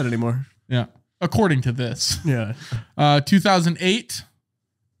we can do that anymore. Yeah. According to this. Yeah. 2008,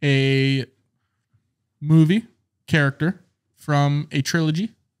 a movie character from a trilogy.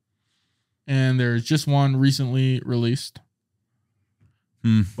 And there's just one recently released.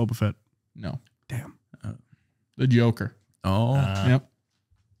 Boba Fett. No. Damn. The Joker. Oh, Yep.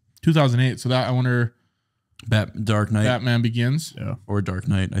 2008. So that, I wonder, Dark Knight Batman Begins. Yeah. or Dark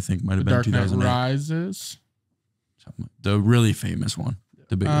Knight. I think might The have been Dark Knight 2008. Rises. Something like- The really famous one,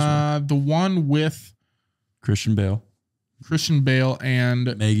 the biggest one. The one with Christian Bale, Christian Bale and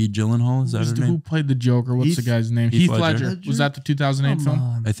Maggie Gyllenhaal. Is that her who name? played the Joker? What's the Heath- guy's name? Heath Heath Ledger. Ledger. Was that the 2008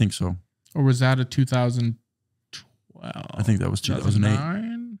 film? I think so. Or was that a 2012? I think that was 2008.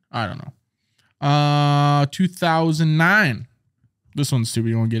 2009? I don't know. 2009. This one's stupid.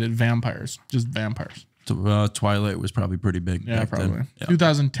 You won't get it. Vampires. Just vampires. So, Twilight was probably pretty big. Yeah, back probably. Then. Yeah.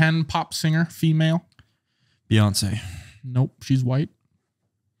 2010 pop singer, female. Beyonce, Nope. She's white.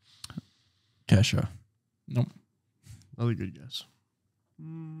 Kesha. Nope. Another good guess.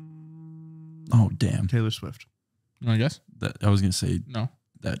 Oh damn! Taylor Swift. You want to guess? That I was gonna say No.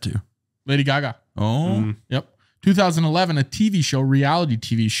 that too. Lady Gaga. Oh, Mm. Yep. 2011, a TV show, reality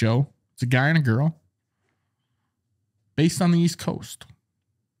TV show. It's a guy and a girl. Based on the East Coast.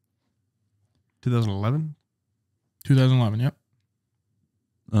 2011. 2011, yep.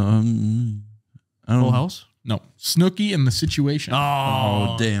 I don't Full know. House. No. Snooki and the Situation.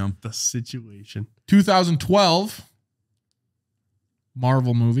 Oh damn! The Situation. 2012.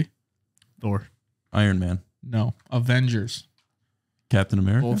 Marvel movie. Thor. Iron Man, No. Avengers. Captain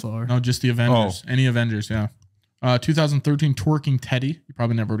America. Both are. No, just the Avengers. Any Avengers, yeah. 2013 Twerking Teddy. You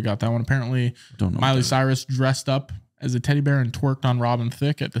probably never would have got that one. Apparently, Don't know. what Miley that is. Cyrus dressed up as a teddy bear and twerked on Robin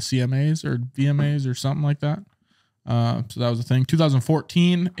Thicke at the CMAs or VMAs or something like that. So that was a thing.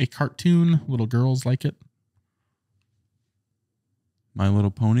 2014, a cartoon. Little girls like it. My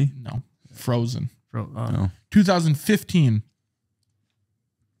Little Pony. No. Frozen. No. 2015.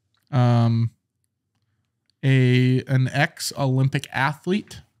 An ex-Olympic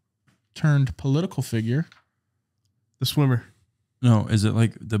athlete turned political figure. The Swimmer. No, is it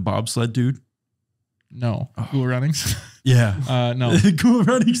like the bobsled dude? No. Cool Runnings? Yeah. No. Cool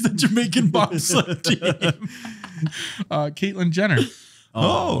Runnings, the Jamaican bobsled team. Caitlyn Jenner.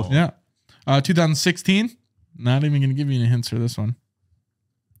 Oh. Yeah. 2016. Not even going to give you any hints for this one.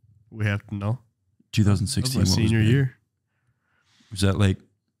 We have to know. 2016. That was my what was senior big? year. Was that like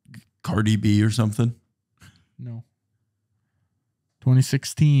Cardi B or something? No.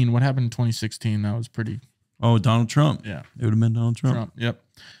 2016. What happened in 2016? That was pretty. Oh, Donald Trump. Yeah. It would have been Donald Trump. Yep.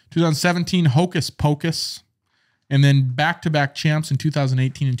 2017, Hocus Pocus. And then back-to-back champs in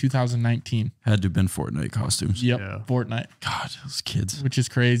 2018 and 2019. Had to have been Fortnite costumes. Yep. Yeah. Fortnite. God, those kids. Which is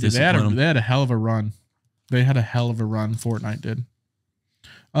crazy. They had a hell of a run. Fortnite did.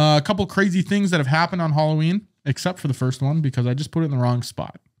 A couple crazy things that have happened on Halloween, except for the first one, because I just put it in the wrong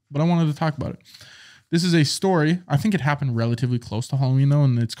spot. But I wanted to talk about it. This is a story. I think it happened relatively close to Halloween, though,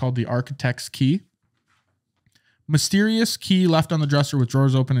 and it's called The Architect's Key. Mysterious key left on the dresser with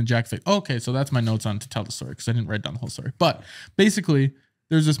drawers open and Jack fixed. Okay, so that's my notes on to tell the story because I didn't write down the whole story. But basically,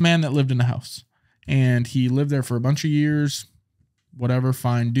 there's this man that lived in a house, and he lived there for a bunch of years. Whatever,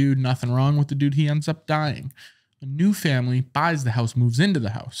 fine dude, nothing wrong with the dude. He ends up dying. A new family buys the house, moves into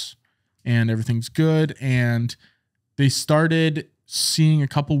the house, and everything's good. And they started seeing a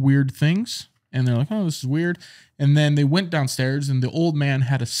couple weird things, and they're like, oh, this is weird. And then they went downstairs, and the old man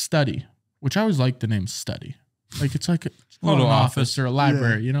had a study, which I always like the name study. Like it's like a little office or a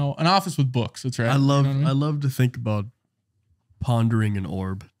library, you know, an office with books. That's right. I love You know what I love to think about pondering an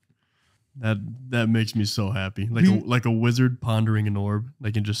orb. That makes me so happy. Like a wizard pondering an orb.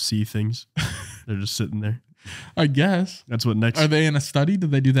 They can just see things. They're just sitting there. I guess. That's what next. Are they in a study?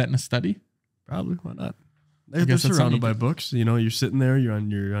 Did they do that in a study? Probably. Why not? I They're guess that's surrounded something you by books. You know, you're sitting there. You're on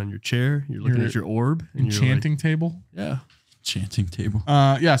your chair. You're looking Your at your orb. And Enchanting table. You're like, yeah. Chanting table.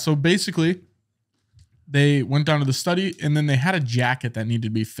 Yeah. So basically, they went down to the study, and then they had a jacket that needed to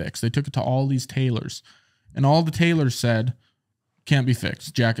be fixed. They took it to all these tailors, and all the tailors said, "Can't be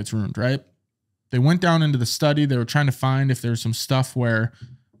fixed. Jacket's ruined." Right? They went down into the study. They were trying to find if there was some stuff where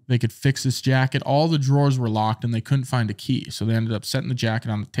they could fix this jacket. All the drawers were locked, and they couldn't find a key. So they ended up setting the jacket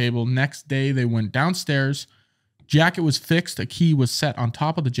on the table. Next day, they went downstairs. Jacket was fixed. A key was set on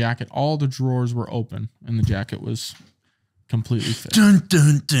top of the jacket. All the drawers were open, and the jacket was completely fixed. Dun,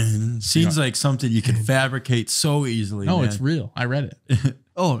 dun, dun. Seems like something you can fabricate so easily. No, man. it's real. I read it.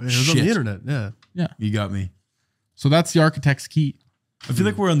 Oh, it was on Shit. the internet. Yeah. You got me. So that's the architect's key. I feel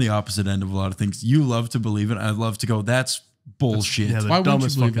like we're on the opposite end of a lot of things. You love to believe it. I love to go, that's bullshit. yeah, the Why wouldn't you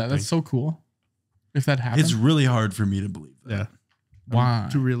dumbest believe fucking that? That's thing. so cool. If that happened, It's really hard for me to believe that. Yeah. why?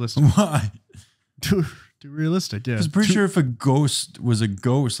 Too realistic. Why? Too realistic. Yeah. Because I'm pretty sure if a ghost was a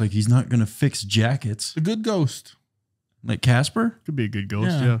ghost, like he's not going to fix jackets. The good ghost. Like Casper? Could be a good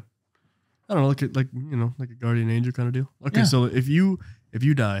ghost. Yeah. Yeah. I don't know, like a guardian angel kind of deal. Okay, Yeah. so if you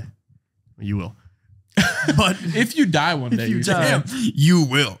die, you will. But If you die one day, you you die- Damn, you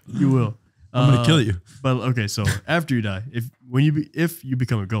will. you will. I'm going to kill you. But okay, so after you die, if you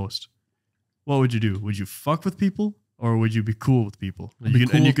become a ghost, what would you do? Would you fuck with people or would you be cool with people? I'd be You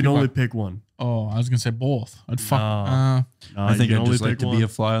cool can with people. only pick one. Oh, I was gonna say both. I'd fuck No. I think you I'd can just only like pick to be one. a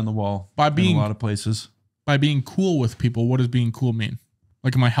fly on the wall by in being a lot of places. by being cool with people. What does being cool mean?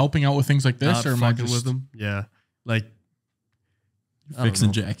 Like, am I helping out with things like this, Not or am I fucking just with them. Yeah, like I don't Fixing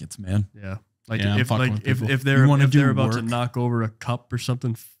know. jackets, man. Yeah, like Yeah, I'm if fucking with people. if they're You wanna if they're do about to work? knock over a cup or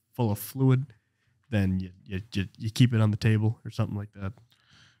something full of fluid, then you keep it on the table or something like that.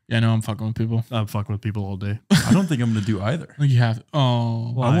 Yeah, no, I'm fucking with people. I'm fucking with people all day. I don't think I'm going to do either. Like you have.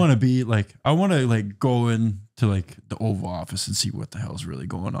 Oh, Why? I want to like go into like the Oval Office and see what the hell's really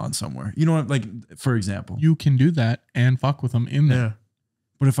going on somewhere. You know what? Like, for example. you can do that and fuck with them in there. Yeah,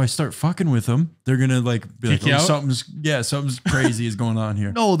 But if I start fucking with them, they're going to like be Kick like, you oh, out? something's crazy is going on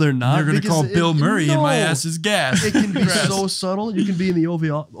here. no, they're not. They're going to because call it- Bill Murray and my no. ass is gas. It can be Grass. so subtle. You can be in the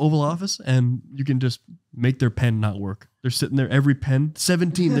Oval Office and you can just make their pen not work. They're sitting there, every pen,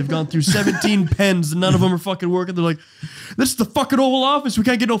 17. They've gone through 17 pens and none of them are fucking working. They're like, this is the fucking Oval Office. We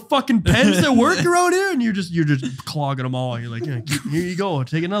can't get no fucking pens that work around here. And you're just clogging them all. You're like, yeah, here you go.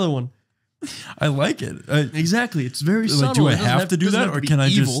 Take another one. I like it. Exactly. It's very Like, subtle. do I It doesn't have to do doesn't that, have to or be can I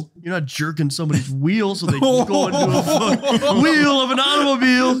just- evil. You're not jerking somebody's wheel so they can go into a fucking wheel of an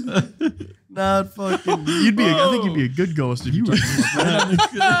automobile. Not fucking. I think you'd be a good ghost if you took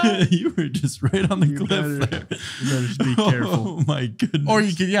You were just right on the You cliff better- there. You better just be careful. Oh my goodness. Or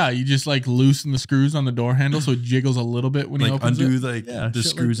you could, you just like loosen the screws on the door handle so it jiggles a little bit when he like opens undo it. like Yeah, the shit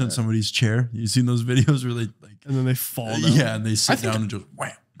like screws on that. somebody's chair. You seen those videos where they like And then they fall down. yeah, and they I sit think- down and just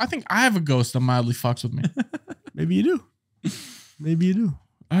wham. I think I have a ghost that mildly fucks with me. Maybe you do. Maybe you do.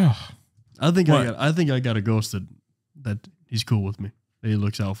 Oh, I think What? I got a ghost that he's cool with me. That he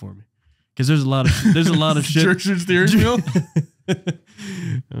looks out for me. because there's a lot of shit. Church steering wheel.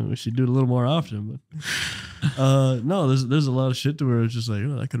 We should do it a little more often, but no, there's a lot of shit to where it's just like,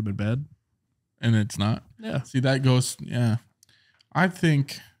 oh, that could have been bad. And it's not. Yeah. See, that goes, yeah. I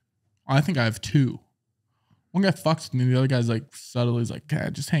think I have two. One guy fucks with me. The other guy's like subtly is like,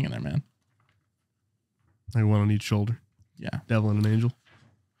 God, just hang in there, man. Like one on each shoulder. Yeah. Devil and an angel.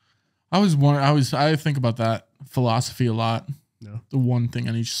 I think about that philosophy a lot. No. The one thing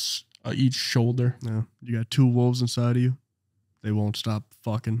on each shoulder. No. You got two wolves inside of you. They won't stop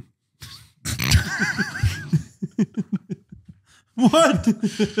fucking. What?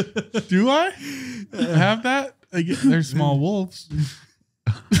 Do I have that? Like, they're small wolves.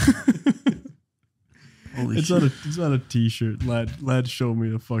 Holy It's shit. not a t-shirt. Lad showed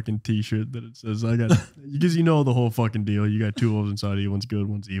me a fucking t-shirt that it says I got, because you know the whole fucking deal. You got two wolves inside of you. One's good,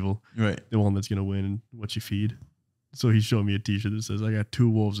 one's evil. Right. The one that's gonna win and what you feed. So he showed me a t-shirt that says I got two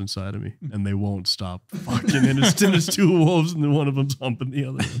wolves inside of me and they won't stop fucking. And there's two wolves and then one of them's humping the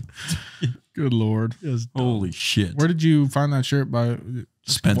other one. Good Lord. Holy shit. Where did you find that shirt by?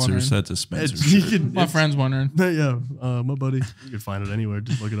 Spencer's? That's a Spencer's. My friend's wondering. Yeah, my buddy. You can find it anywhere.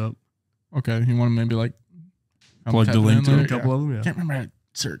 Just look it up. Okay. You want to maybe like Plug the type it link in to there? it? A couple of them, yeah. Can't remember how to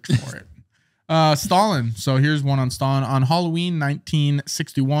search for it. Stalin. So here's one on Stalin. On Halloween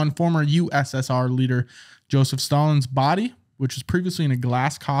 1961, former USSR leader Joseph Stalin's body, which was previously in a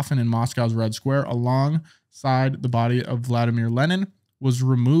glass coffin in Moscow's Red Square alongside the body of Vladimir Lenin, was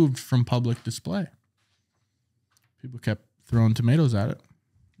removed from public display. People kept throwing tomatoes at it.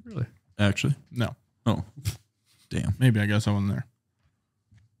 Really? Actually? No. Oh, damn. Maybe, I guess I wasn't there.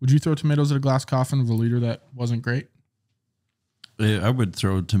 Would you throw tomatoes at a glass coffin of a leader that wasn't great? I would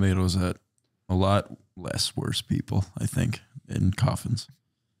throw tomatoes at a lot less worse people, I think, in coffins.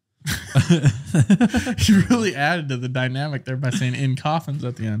 You really added to the dynamic there by saying in coffins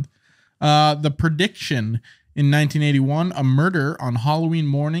at the end. The prediction in 1981, a murder on Halloween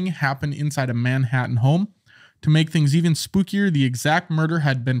morning happened inside a Manhattan home. To make things even spookier, the exact murder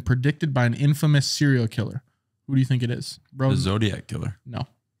had been predicted by an infamous serial killer. Who do you think it is? Bro, The Zodiac Killer. no.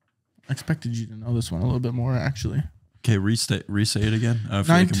 I expected you to know this one a little bit more, actually. Okay, re-say it again. I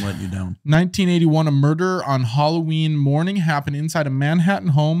feel like I'm letting you down. 1981, a murder on Halloween morning happened inside a Manhattan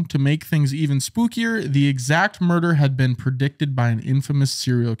home. To make things even spookier, the exact murder had been predicted by an infamous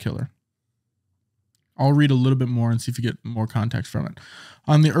serial killer. I'll read a little bit more and see if you get more context from it.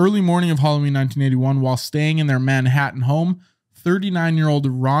 On the early morning of Halloween 1981, while staying in their Manhattan home, 39-year-old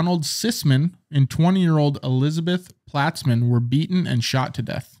Ronald Sisman and 20-year-old Elizabeth Platzman were beaten and shot to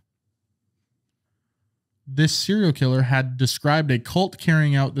death. This serial killer had described a cult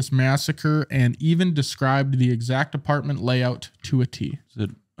carrying out this massacre and even described the exact apartment layout to a T. Is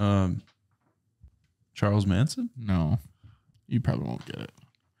it Charles Manson? No, you probably won't get it.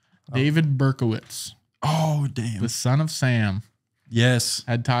 David Berkowitz, Oh, damn. the son of Sam, Yes.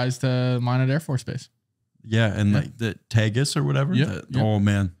 had ties to Minot Air Force Base. Yeah, and Yeah. like the Tagus or whatever. Yep, that- yep. Oh,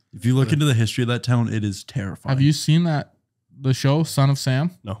 man. If you look into the history of that town, it is terrifying. Have you seen the show Son of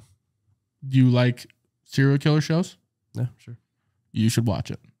Sam? No. Do you like serial killer shows? Yeah, sure. You should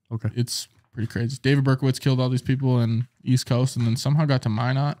watch it. Okay. It's pretty crazy. David Berkowitz killed all these people in East Coast and then somehow got to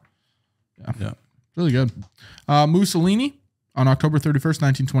Minot. Yeah. Really good. Mussolini, on October 31st,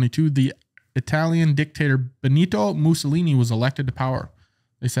 1922, the Italian dictator Benito Mussolini was elected to power.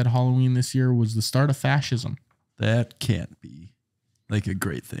 They said Halloween this year was the start of fascism. That can't be like a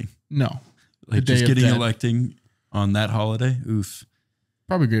great thing. No. Like Day just of getting Dead. electing on that holiday. Oof.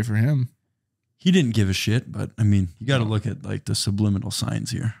 Probably great for him. He didn't give a shit, but I mean, you got to look at like the subliminal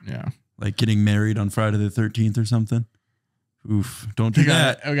signs here. Yeah. Like getting married on Friday the 13th or something. Oof. Don't do We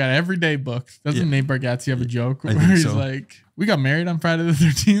that. got everyday books. Doesn't Yeah. Nate Bargatze have a joke I where think he's so. like, we got married on Friday the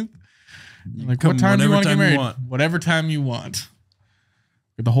 13th? Like, Come what time do you whatever want to get time you married? want. Whatever time you want.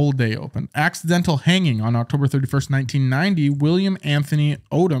 With the whole day open. Accidental hanging on October 31st, 1990. William Anthony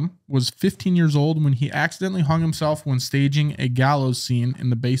Odom was 15 years old when he accidentally hung himself when staging a gallows scene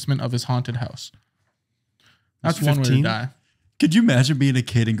in the basement of his haunted house. That's He's one way to 15? die. Could you imagine being a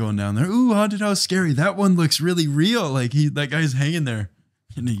kid and going down there? Ooh, haunted house, scary. That one looks really real. Like that guy's hanging there.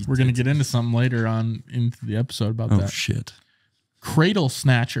 And We're going to get into something later on into the episode about Oh that. shit. Cradle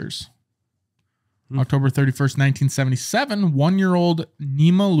snatchers. October 31st, 1977, 1-year-old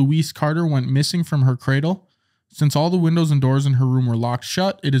Nima Louise Carter went missing from her cradle. Since all the windows and doors in her room were locked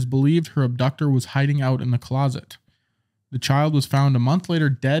shut, it is believed her abductor was hiding out in the closet. The child was found a month later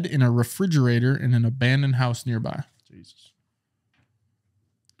dead in a refrigerator in an abandoned house nearby. Jesus.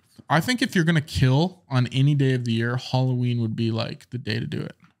 I think if you're going to kill on any day of the year, Halloween would be like the day to do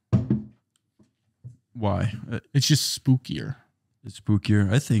it. Why? It's just spookier. is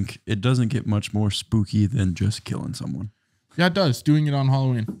spookier. I think it doesn't get much more spooky than just killing someone Yeah, it does. Doing it on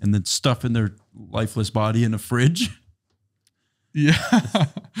Halloween. and then stuffing their lifeless body in a fridge. Yeah.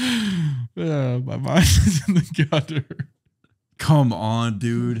 Yeah, my mind is in the gutter. Come on,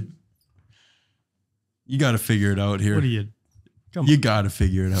 dude. You got to figure it out here. What are you? Come You on. got to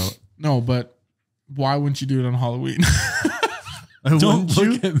figure it out. No, but why wouldn't you do it on Halloween? Don't Wouldn't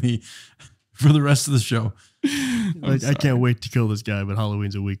you? look at me for the rest of the show. Like, I can't wait to kill this guy, but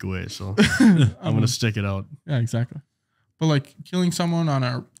Halloween's a week away, so I'm gonna stick it out. Yeah, exactly. But like killing someone on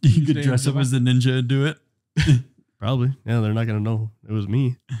a You Tuesday could in dress up July- as the ninja and do it. Probably. Yeah, they're not gonna know it was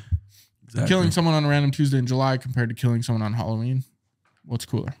me. Exactly. killing someone on a random Tuesday in July compared to killing someone on Halloween. What's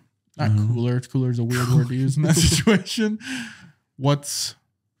cooler? Not Mhm. cooler. It's cooler is a weird word to use in that situation. What's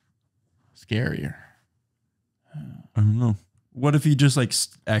scarier? I don't know. What if you just like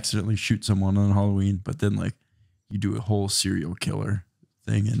accidentally shoot someone on Halloween, but then like you do a whole serial killer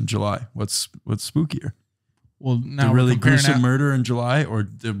thing in July? What's spookier? Well, now The we're really comparing gruesome that- murder in July, or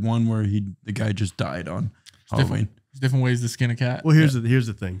the one where the guy just died on Halloween? different ways to skin a cat. Well, here's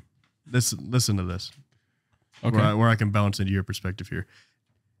the thing. Listen to this. Okay. Where I can bounce into your perspective here.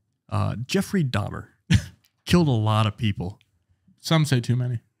 Jeffrey Dahmer killed a lot of people. Some say too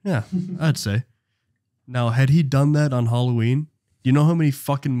many. Yeah, I'd say. Now, had he done that on Halloween, you know how many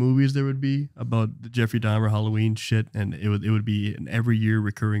fucking movies there would be about the Jeffrey Dahmer Halloween shit, and it would be an every year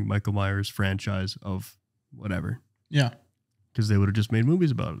recurring Michael Myers franchise of whatever, Yeah. because they would have just made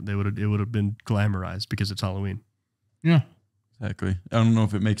movies about it. It would have been glamorized because it's Halloween. Yeah. Exactly. I don't know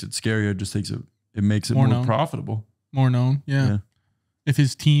if it makes it scarier. It just takes it makes it More more known. profitable. More known. Yeah. Yeah. If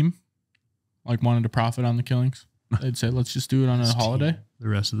his team like wanted to profit on the killings, they'd say, let's just do it on a His holiday. team, the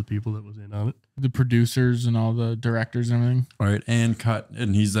rest of the people that was in on it. The producers and all the directors and everything. All right, and cut,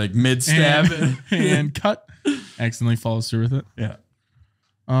 and he's like mid stab. And cut. Accidentally follows through with it. Yeah.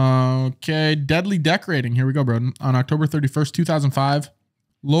 Okay. Deadly decorating. Here we go, Broden. On October 31st, 2005,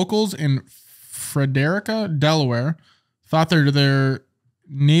 locals in Frederica, Delaware, thought their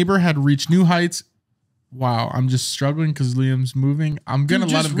neighbor had reached new heights. Wow, I'm just struggling because Liam's moving. I'm gonna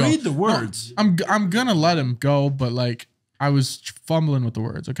let him go. read the No, words. I'm gonna let him go, but like I was fumbling with the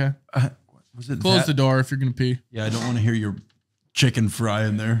words. Okay, Was it close that? the door if you're gonna pee. Yeah, I don't want to hear your chicken fry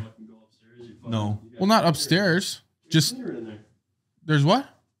in there. No. Well, not upstairs. Just there's what?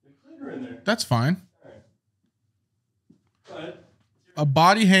 That's fine. A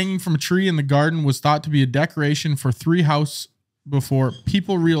body hanging from a tree in the garden was thought to be a decoration for 3 houses before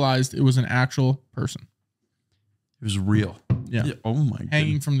people realized it was an actual person. It was real. Yeah. Oh my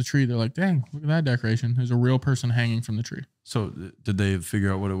Hanging god. from the tree. They're like, dang, look at that decoration. There's a real person hanging from the tree. So did they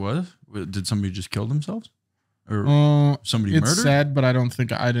figure out what it was? Did somebody just kill themselves? Or somebody It's murdered? said, but I don't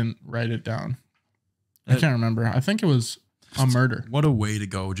think I didn't write it down. I can't remember. I think it was a murder. What a way to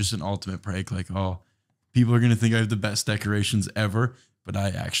go. Just an ultimate prank. Like, oh, people are going to think I have the best decorations ever, but I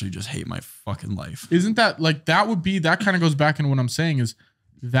actually just hate my fucking life. Isn't that like that kind of goes back into what I'm saying is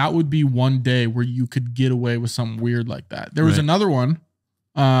that would be one day where you could get away with something weird like that. There was Right. another one,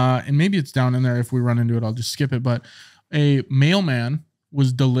 and maybe it's down in there. If we run into it, I'll just skip it. But a mailman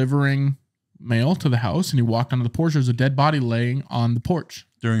was delivering mail to the house and he walked onto the porch. There's a dead body laying on the porch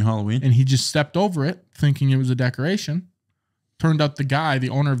During Halloween? and he just stepped over it thinking it was a decoration. Turned out the guy, the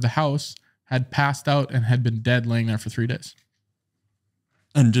owner of the house, had passed out and had been dead laying there for 3 days.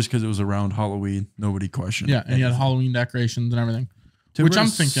 And just because it was around Halloween, nobody questioned. Yeah, and he had anything. Halloween decorations and everything. There which was I'm a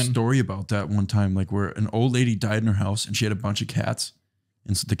thinking- story about that one time, like where an old lady died in her house and she had a bunch of cats,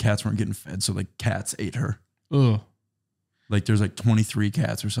 and so the cats weren't getting fed, so the cats ate her. Ugh. Like there's like 23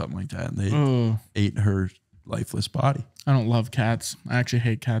 cats or something like that, and they Ugh. ate her lifeless body. I don't love cats. I actually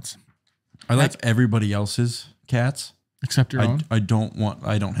hate cats. I like everybody else's cats. Except your own. I don't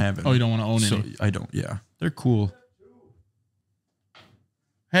have it. Oh, you don't want to own So any. I don't. Yeah, they're cool.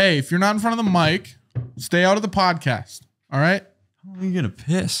 Hey, if you're not in front of the mic, stay out of the podcast. All right? How are you gonna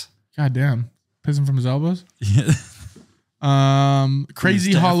piss? God damn. Pissing from his elbows. Yeah.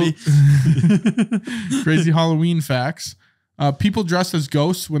 Crazy Staffy. crazy Halloween facts. People dressed as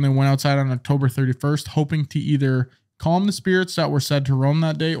ghosts when they went outside on October 31st, hoping to either calm the spirits that were said to roam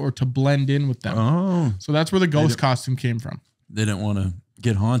that day or to blend in with them. Oh, So that's where the ghost costume came from. they didn't want to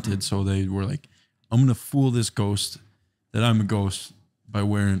get haunted, so they were like, "I'm gonna fool this ghost that I'm a ghost by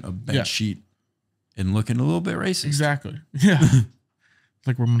wearing a bed Yeah. sheet and looking a little bit racist." Exactly. Yeah. It's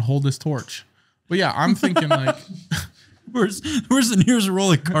like we're gonna hold this torch. But yeah, I'm thinking like Where's the nearest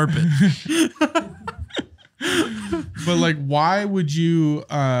roll of carpet? but like why would you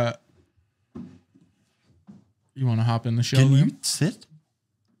you want to hop in the show? Can Liam? you sit?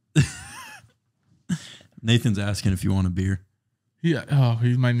 Nathan's asking if you want a beer. Yeah. Oh,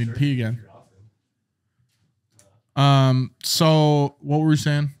 he might need to pee again. So what were we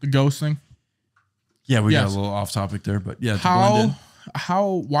saying? The ghost thing? Yeah, we got a Yes. little off topic there, but yeah, to blend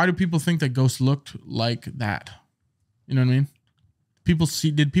in. Why do people think that ghosts looked like that? You know what I mean?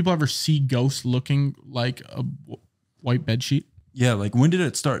 Did people ever see ghosts looking like a white bed sheet? Yeah, like when did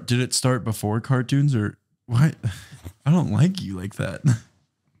it start? Did it start before cartoons or what? I don't like you like that.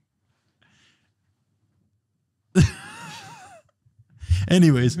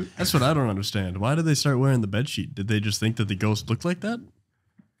 Anyways, That's what I don't understand. Why did they start wearing the bed sheet? Did they just think that the ghost looked like that?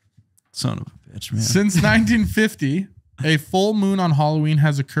 son of a bitch, man. Since 1950, a full moon on Halloween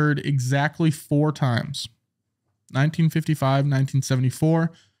has occurred exactly 4 times. 1955,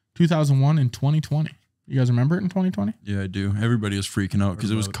 1974, 2001, and 2020. You guys remember it in 2020? Yeah, I do. Everybody was freaking out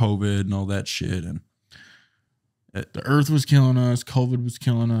because it was COVID and all that shit, and The Earth was killing us. COVID was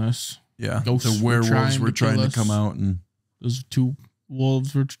killing us. yeah, Ghosts the were werewolves were trying trying to to kill come us. out, and Those 2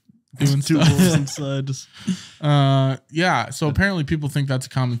 wolves were doing Two stuff. wolves inside. Just, Yeah. So apparently people think that's a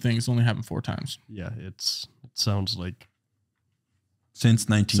common thing. It's only happened 4 times. yeah, it sounds like since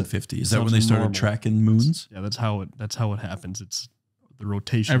 1950, is that when sounds they started normal. tracking moons? yeah. That's how it happens. It's the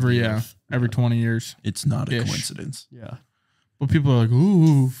rotation. of Every the Earth. every 20 years. It's not a Ish. coincidence. Yeah. But people are like,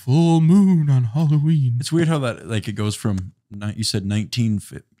 ooh, full moon on Halloween. It's weird how that like it goes from you said 19.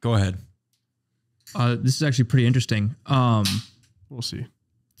 Go ahead. This is actually pretty interesting. We'll see.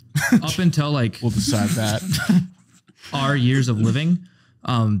 Up until like We'll decide that. our years of living,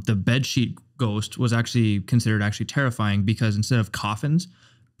 the bedsheet ghost was actually considered actually terrifying because instead of coffins,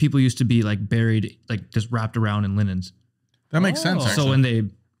 people used to be like buried, like just wrapped around in linens. That makes sense. Oh. Actually. So when they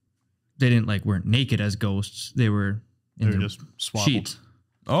didn't like weren't naked as ghosts, they were in They're their just swaddled. sheets.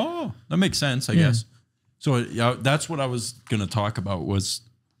 Oh, that makes sense, I guess. So yeah, that's what I was gonna talk about was,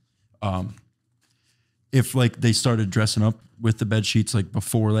 if like they started dressing up with the bed sheets like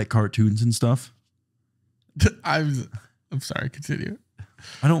before like cartoons and stuff. I'm sorry. Continue.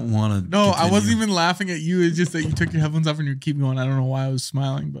 I don't want to. No, I wasn't even laughing at you. It's just that you took your headphones off and you keep going. I don't know why I was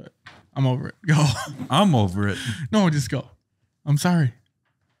smiling, but I'm over it. Go. I'm over it. No, just go. I'm sorry.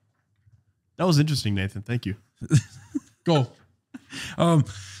 That was interesting, Nathan. Thank you. Go.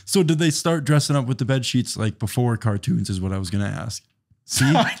 So did they start dressing up with the bed sheets like before cartoons? Is what I was gonna ask. See,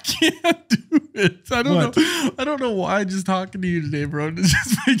 I can't do it. I don't What? know. I don't know why just talking to you today, bro. It's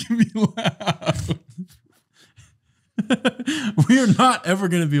just making me laugh. we are not ever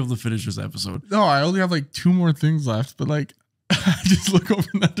gonna be able to finish this episode. No, I only have like 2 more things left, but like I just look over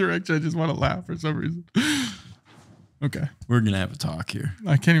in that direction. I just want to laugh for some reason. Okay. We're gonna have a talk here.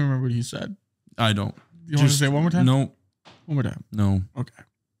 I can't even remember what he said. I don't. You want to say it one more time? No, One more time. no. Okay.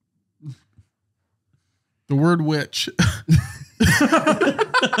 The word witch.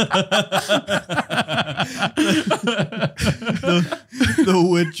 The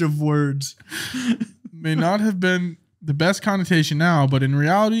witch of words. May not have been the best connotation now, but in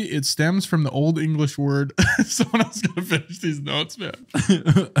reality, it stems from the Old English word. Someone else got to finish these notes, man.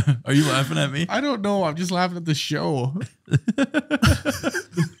 Are you laughing at me? I don't know. I'm just laughing at the show.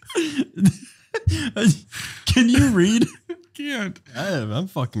 Can you read? Can't. I'm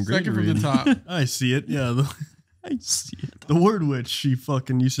fucking great. Second at from the reading. top. I see it. Yeah. I see it. The word witch. She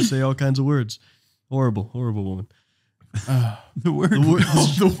fucking used to say all kinds of words. Horrible, horrible woman. The word. The word,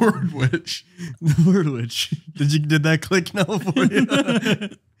 The word witch. the word witch. Did that click now for you?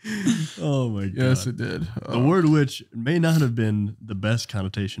 Oh my god. Yes, it did. The word witch may not have been the best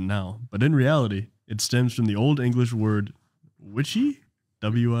connotation now, but in reality, it stems from the Old English word witchy,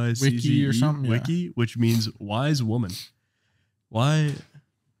 W-I-C-C-E, Wiki or something, yeah. wiki, which means wise woman. Why?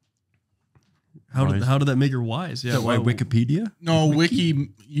 How Wise. did that make her wise? Is that why Wikipedia? No, wiki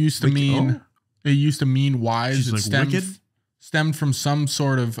used to Wiki- mean it used to mean wise. She's It like stemmed, wicked? stemmed from some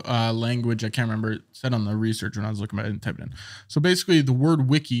sort of language. I can't remember. It said on the research when I was looking at it and typed it in. So basically, the word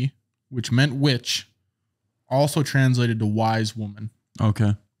wiki, which meant witch, also translated to wise woman.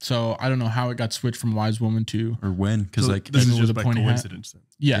 Okay. So I don't know how it got switched from wise woman to Or when? Because So like this even is with just a by pointy hat. coincidence then.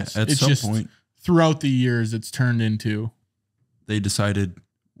 yes. at it's some just point throughout the years it's turned into. they decided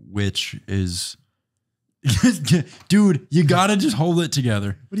which is. Dude, you gotta just hold it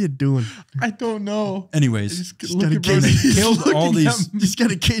together. What are you doing? I don't know. Anyways, Just Look gotta at get- Brody. they He's killed all looking at these. me. Just got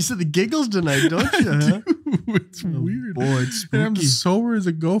a case of the giggles tonight, don't you? Huh? It's Oh, weird. boy, it's And I'm spooky. sober as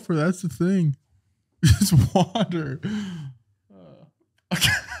a gopher. That's the thing. It's water.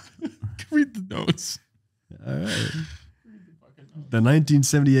 Okay. Read the notes. All right. The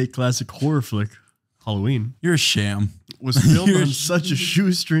 1978 classic horror flick, Halloween, You're a sham. was filmed You're- on such a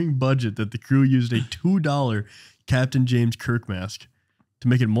shoestring budget that the crew used a $2 Captain James Kirk mask. To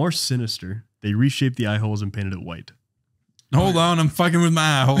make it more sinister, they reshaped the eye holes and painted it white. Hold on, I'm fucking with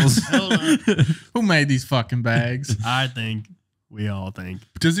my eye holes. Hold on. Who made these fucking bags? I think we all think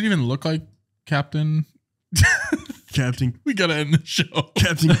Does it even look like Captain? Captain We gotta end the show.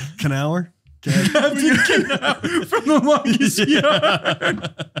 Captain Canauer. Captain Kidnap from the longest yard.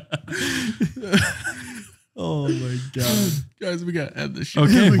 Oh my god. Guys, we gotta end the show.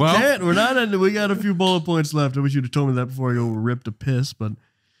 Okay, we well, can't. We're not ending. We got a few bullet points left. I wish you'd have told me that before I go rip to piss. But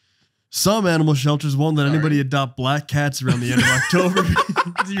some animal shelters won't let anybody adopt black cats around the end of October.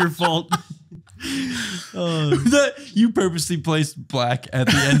 It's your fault. that you purposely placed black at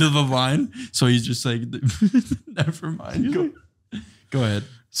the end of the line, so he's just like, never mind. Go ahead.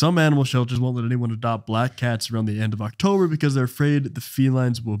 Some animal shelters won't let anyone adopt black cats around the end of October because they're afraid the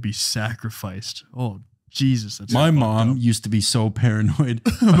felines will be sacrificed. Oh, Jesus. That's My fucked mom up. used to be so paranoid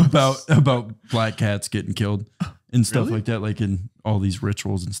about black cats getting killed and stuff Really? like that, like in all these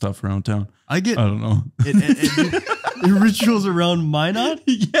rituals and stuff around town. I get I don't know. rituals around Minot?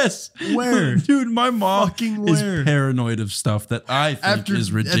 Yes. Where? Dude, my mom Fucking is where? paranoid of stuff that I think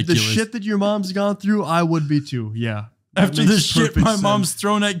is ridiculous. The shit that your mom's gone through, I would be too. Yeah. That After the makes shit perfect my sense. mom's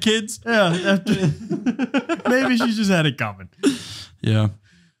thrown at kids. Yeah. After maybe she just had it coming. Yeah.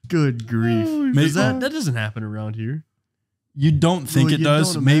 Good grief. Maybe- That doesn't happen around here. You don't think Well, it you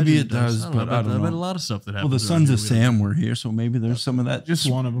does. don't Maybe imagine it does, but I don't I bet a know. lot of stuff that Well, happens. the around Sons of here we Sam were here, so maybe there's some of that. Just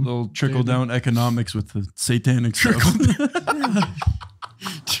one of them. Little trickle down economics with the satanic stuff.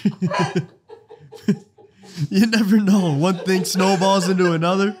 don't- You never know. One thing snowballs into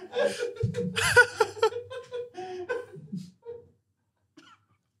another.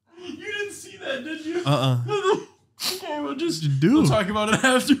 You didn't see that, did you? Okay, we'll talk about it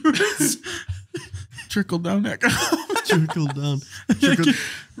afterwards. Trickle down that. Trickle down.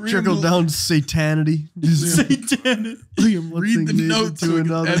 Trickle down satanity. Satanic. Liam, One read thing the leads notes to so we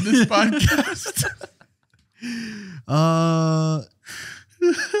can another. end this podcast.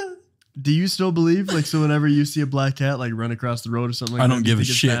 Do you still believe, like, so whenever you see a black cat, like, run across the road or something like I that, don't do you give a think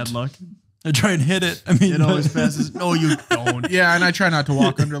it's shit. bad luck? I try and hit it. I mean, It always passes. No, you don't. Yeah, and I try not to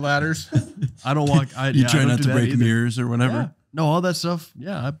walk under ladders. I don't walk. you I try don't not do to that break either. mirrors or whatever. Yeah. No, all that stuff.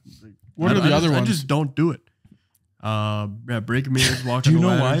 Yeah. What are the other I ones? just don't do it. Break mirrors, walk Do you on know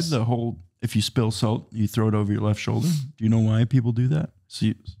ladders. why the whole if you spill salt, you throw it over your left shoulder? Do you know why people do that?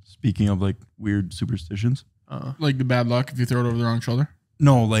 See, speaking of like weird superstitions. Like the bad luck if you throw it over the wrong shoulder.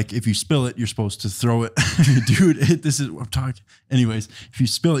 No, like if you spill it, you're supposed to throw it. Dude, this is what I'm talking. Anyways, if you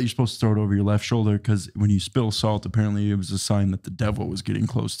spill it, you're supposed to throw it over your left shoulder because when you spill salt, apparently it was a sign that the devil was getting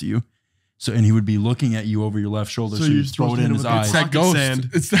close to you. So, and he would be looking at you over your left shoulder. So, you're you throw supposed it to in hit his him with eyes. It's that Pocket ghost. sand.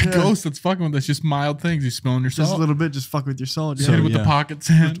 It's that Yeah. ghost that's fucking with us. Just mild things. You spilling your Just a salt. little bit, just fuck with your salt. Hit Yeah. him with the pocket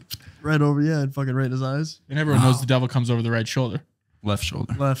sand. Right over, yeah, and fucking right in his eyes. And everyone knows the devil comes over the right shoulder. Left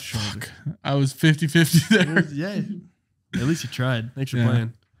shoulder. Left shoulder. I was 50-50 there. Yeah. At least you tried. Thanks for Yeah.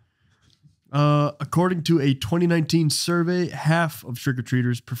 playing. According to a 2019 survey, half of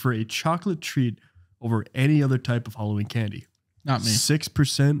trick-or-treaters prefer a chocolate treat over any other type of Halloween candy. Not me.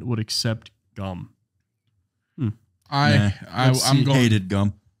 6% would accept gum. I'm going. Hated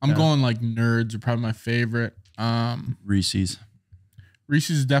gum. I'm Yeah. going like nerds are probably my favorite. Reese's.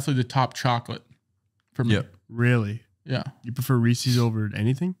 Reese's is definitely the top chocolate for me. Yep. Really? Yeah. You prefer Reese's over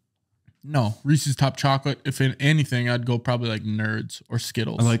anything? No, Reese's top chocolate. If in anything, I'd go probably like Nerds or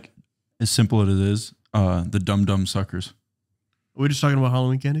Skittles. I like, as simple as it is, the Dum Dum Suckers. Are we just talking about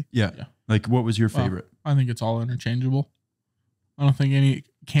Halloween candy? Yeah. Yeah. Like, what was your Well, favorite? I think it's all interchangeable. I don't think any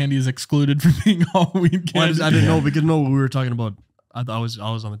candy is excluded from being Halloween Well, candy. I didn't know because no, we were talking about. I was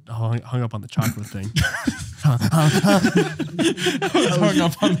on the hung up on the chocolate thing. I was hung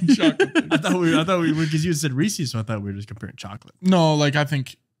up on the chocolate. I thought we because you said Reese's, so I thought we were just comparing chocolate. No, like I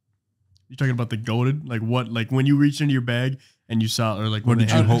think You're talking about the goated, like what, like when you reached into your bag and you saw, or like What when did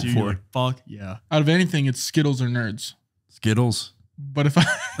they you handed it hope to for? Like, fuck yeah. out of anything, it's Skittles or Nerds. Skittles. But if I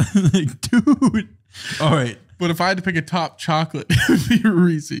Like, dude. All right. I had to pick a top chocolate, it would be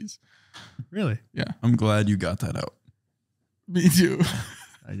Reese's. Really? I'm glad you got that out. Me too.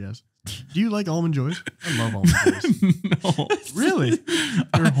 I guess. Do you like almond joys? I love almond joys. No, Really?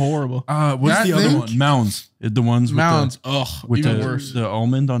 they're horrible. What's That the other thing? one? Mounds. The ones with Mounds, ugh, with even the, worse. the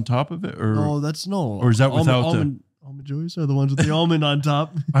almond on top of it? Or No, that's no. Or is that without the- almond joys? Are the ones with the almond on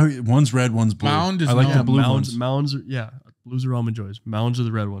top? one's red, one's blue. Mound is I like no. the blue mounds. ones. Mounds are blues are almond joys. Mounds are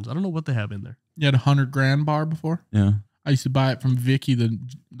the red ones. I don't know what they have in there. You had a 100 grand bar before? Yeah. I used to buy it from Vicky,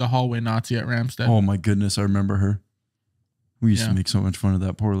 the hallway Nazi at Ramstead. Oh my goodness, I remember her. We used Yeah. to make so much fun of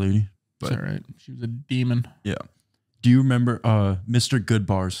that poor lady. It's But all right. She was a demon. do you remember Mr. Good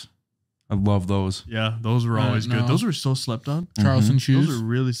Bars? I love those. Yeah, those were always no. good. Those were so slept on. Charleston shoes. Those are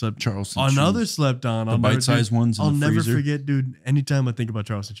really slept. Charleston Another shoes. slept on. The bite-sized ones in I'll the never freezer. forget, dude. Anytime I think about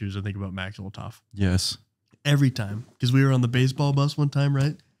Charleston shoes, I think about Maxwell Tough. Yes. Every time, because we were on the baseball bus one time,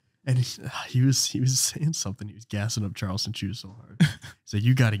 right? And he was saying something. He was gassing up Charleston shoes so hard. He's like,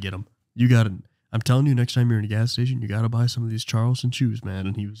 "You got to get them. You got to." I'm telling you, next time you're in a gas station, you got to buy some of these Charleston shoes, man.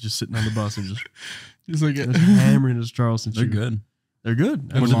 And he was just sitting on the bus and just like just hammering his Charleston They're shoes. good. They're good.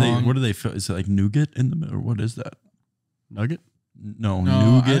 They're What do they? long. What do they feel? Is it like nougat in the middle, or what is that? Nugget? No, no,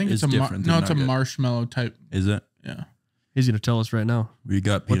 nougat I think is it's different. no, than it's a nugget. marshmallow type. Is it? Yeah. He's going to tell us right now. We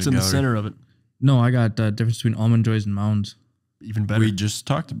got What's peanut in the gallery. center of it? No, I got the difference between almond joys and mounds. Even better. We just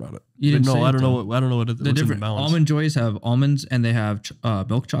talked about it. You But didn't no, say I it, don't know though. what what's The in the different mounds. almond joys have almonds and they have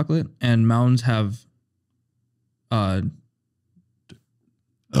milk chocolate, and mounds have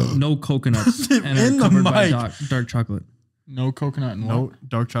no coconuts and In are the covered by mic. dark chocolate No coconut and No what?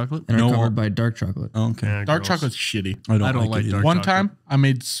 dark chocolate. and No. are covered by dark chocolate. Okay. Yeah, Dark gross. chocolate's shitty. I don't, I don't like it dark either. One chocolate.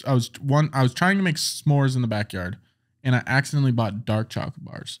 time I was trying to make s'mores in the backyard and I accidentally bought dark chocolate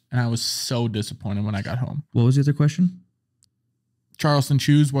bars and I was so disappointed when I got home. What was the other question? Charleston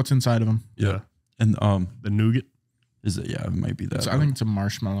chews, what's inside of them? Yeah. And The nougat. is it? Yeah, it might be that. I think it's a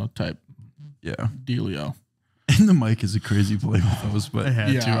marshmallow type yeah. dealio. And the mic is a crazy play with those, I but had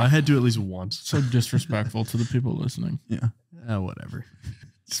to. Yeah. I had to at least once. So disrespectful to the people listening. yeah. Whatever.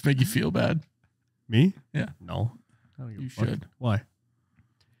 Just make you feel bad. Me? Yeah. No. I don't give You a fuck. should. Why?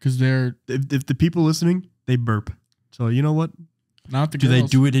 Because they're If the people listening, they burp. So you know what? not the Do they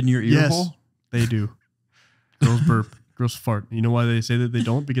girls. do it in your ear Yes, hole? they do. Girls burp. Girls fart. You know why they say that they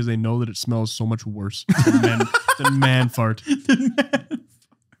don't? Because they know that it smells so much worse than man fart.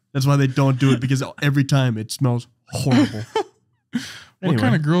 That's why they don't do it, because every time it smells horrible. What Anyway,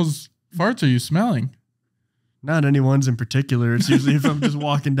 kind of girls' farts are you smelling? Not anyone's in particular. It's usually if I'm just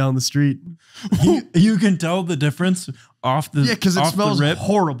walking down the street. You can tell the difference off the Yeah, because it off smells the rip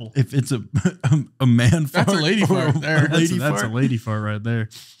horrible. if it's a man fart. That's a lady or fart there. lady That's a fart. lady fart right there.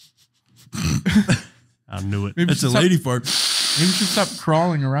 I knew it. Maybe It's a stop- lady fart. Maybe you should stop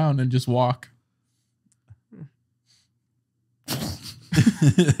crawling around and just walk.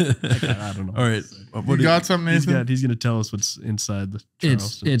 I don't know. All right. You What got something, Nathan? He's gonna tell us what's inside the It's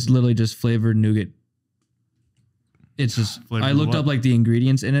Charleston. it's literally just flavored nougat. It's just Flavored I looked what? up like the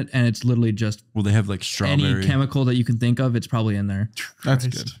ingredients in it, and it's literally just Well, they have like strawberry. any chemical that you can think of. It's probably in there. That's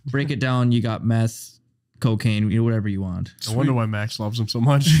Christ. good. Break it down. You got meth, cocaine, whatever you want. I wonder why Max loves him so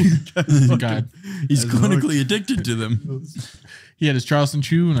much. God. He's As a hook. clinically addicted to them. He had his Charleston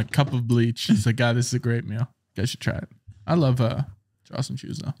chew and a cup of bleach. He's like, God, this is a great meal. You guys should try it. I love Charleston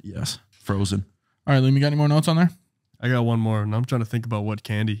chews though. Yes. Frozen. All right, Liam, you got any more notes on there? I got one more, and I'm trying to think about what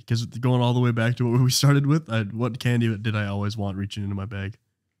candy, because going all the way back to what we started with, what candy did I always want reaching into my bag?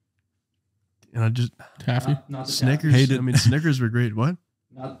 And I just Taffy? Not the Snickers. Hated- I mean, Snickers were great. What?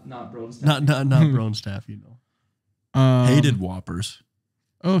 Not Broden. Not Brown's taffy. No. Hated Whoppers.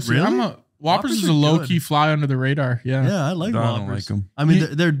 Oh, see, Really? Whoppers Whoppers is are a low key good. fly under the radar. Yeah. Yeah, I like I Whoppers. don't like them. I mean,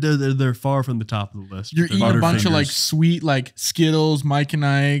 He- they're far from the top of the list. You're They're eating a bunch of like Butterfingers. sweet, like Skittles, Mike and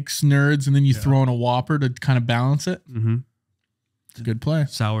Ike's, Nerds, and then you Yeah. throw in a Whopper to kind of balance it. Mm-hmm. It's a good play.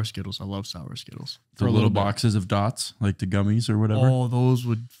 Sour Skittles. I love sour Skittles. For The a little little bit. boxes of dots, like the gummies or whatever. Oh, those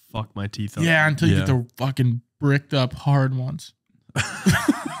would fuck my teeth up. Yeah, until you get Yeah. the fucking bricked up hard ones.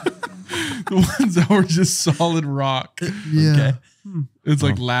 The ones that were just solid rock. Yeah. Okay. It's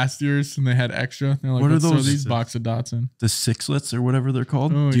like Oh. last year's and they had extra. They're like, What are let's throw those? these box of dots in. The sixlets or whatever they're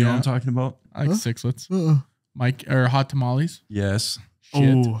called. Oh, Do you know yeah. what I'm talking about? I like Huh? sixlets. Uh, Mike or hot tamales. Yes.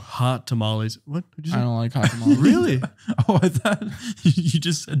 Shit. oh, hot tamales. What? What'd you I say? don't like hot tamales. Really? Oh, I thought you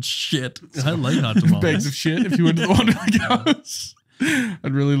just said shit. I like hot tamales. Bags of shit. If you went to the Wonder Egg house,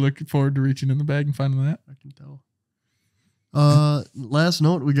 I'd really look forward to reaching in the bag and finding that. I can tell. Last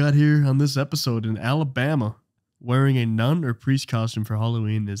note we got here on this episode: in Alabama, wearing a nun or priest costume for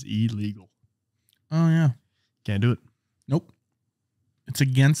Halloween is illegal. Oh yeah. Can't do it. Nope. It's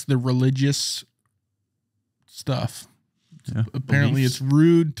against the religious stuff. Yeah. Apparently, Beliefs. it's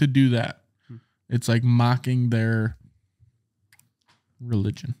rude to do that. Hmm. It's like mocking their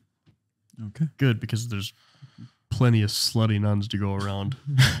religion. Okay. Good, because there's plenty of slutty nuns to go around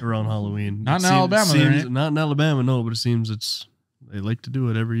Halloween. Not It in Alabama, there seems- ain't. not in Alabama, no. But it seems they like to do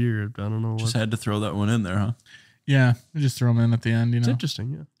it every year. I don't know. Just What. had to throw that one in there, huh? Yeah, we just throw them in at the end. You It's know,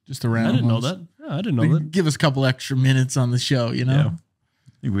 interesting. Yeah, just the I random. didn't know ones. that. Yeah, I didn't They know that. give us a couple extra minutes on the show. You know,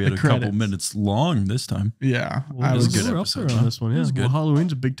 think we had The a couple credits. minutes long this time. Yeah, Well, I was was a good we're up episode, there huh? on this one. It Yeah. was Well, good.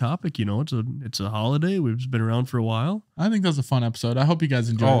 Halloween's a big topic. You know, it's a holiday. We've been around for a while. I think that was a fun episode. I hope you guys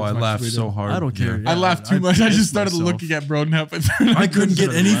enjoyed. Oh, it as I much as laughed we so did. hard. I don't care. Yeah. I laughed too much. I just pissed started myself. looking at Broden halfway through. I couldn't get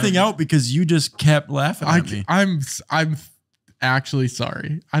started anything laughing. out because you just kept laughing at me. I'm actually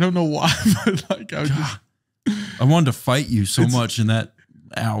sorry. I don't know why, but like I was just. I wanted to fight you so It's- much in that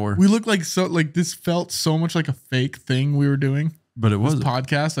hour, We look like this felt so much like a fake thing we were doing. but it This was.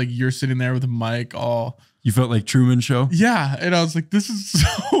 podcast, like you're sitting there with a mic, all You felt like Truman Show. yeah, and I was like, this is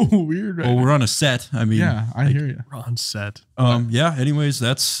so weird. Right Well, now. we're on a set. I mean, Yeah, I hear you. We're on set. Yeah. Anyways,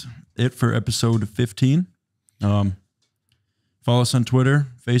 that's it for episode 15. Follow us on Twitter,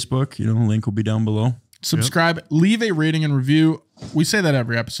 Facebook. Link will be down below. Subscribe, leave a rating and review. We say that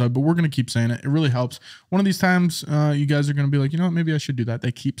every episode, but we're going to keep saying it. It really helps. One of these times, you guys are going to be like, you know what, maybe I should do that.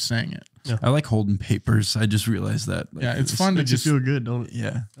 They keep saying it. I like holding papers. I just realized that. Like, Yeah, it's fun to Makes you just, feel good, don't it?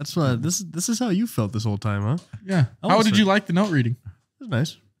 Yeah. That's why this is how you felt this whole time, huh? yeah. I How was did like- you like the note reading? It was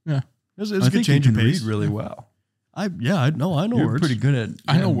nice. Yeah. It was I a good think change you of can pace. read really well. I know You're words. pretty good at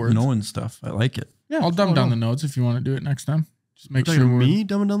I know words. knowing stuff. I like it. Yeah, I'll dumb oh, down no. the notes if you want to do it next time. Just make You're sure talking we're, me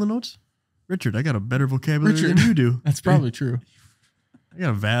dumbing down the notes? Richard, I got a better vocabulary Richard. than you do. That's probably true. I got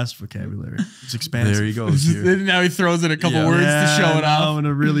a vast vocabulary. It's expansive. There he goes. Here. Now he throws in a couple Yeah. words to show it now off. I'm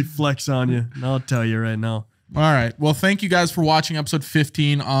gonna really flex on you. And I'll tell you right now. All right. Well, thank you guys for watching episode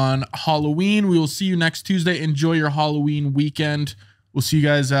 15 on Halloween. We will see you next Tuesday. Enjoy your Halloween weekend. We'll see you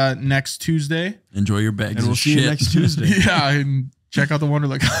guys next Tuesday. Enjoy your bags And we'll of see shit. you next Tuesday. Yeah, and check out the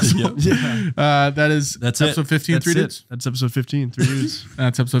Wonderlick Gospel. Yeah. That's it. episode 15, That's Three it. Dudes. That's episode 15. 3 dudes.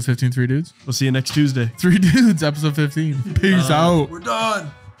 That's episode 15, Three Dudes. We'll see you next Tuesday. 3 Dudes, episode 15. Peace out. We're done.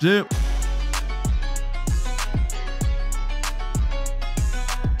 Zip.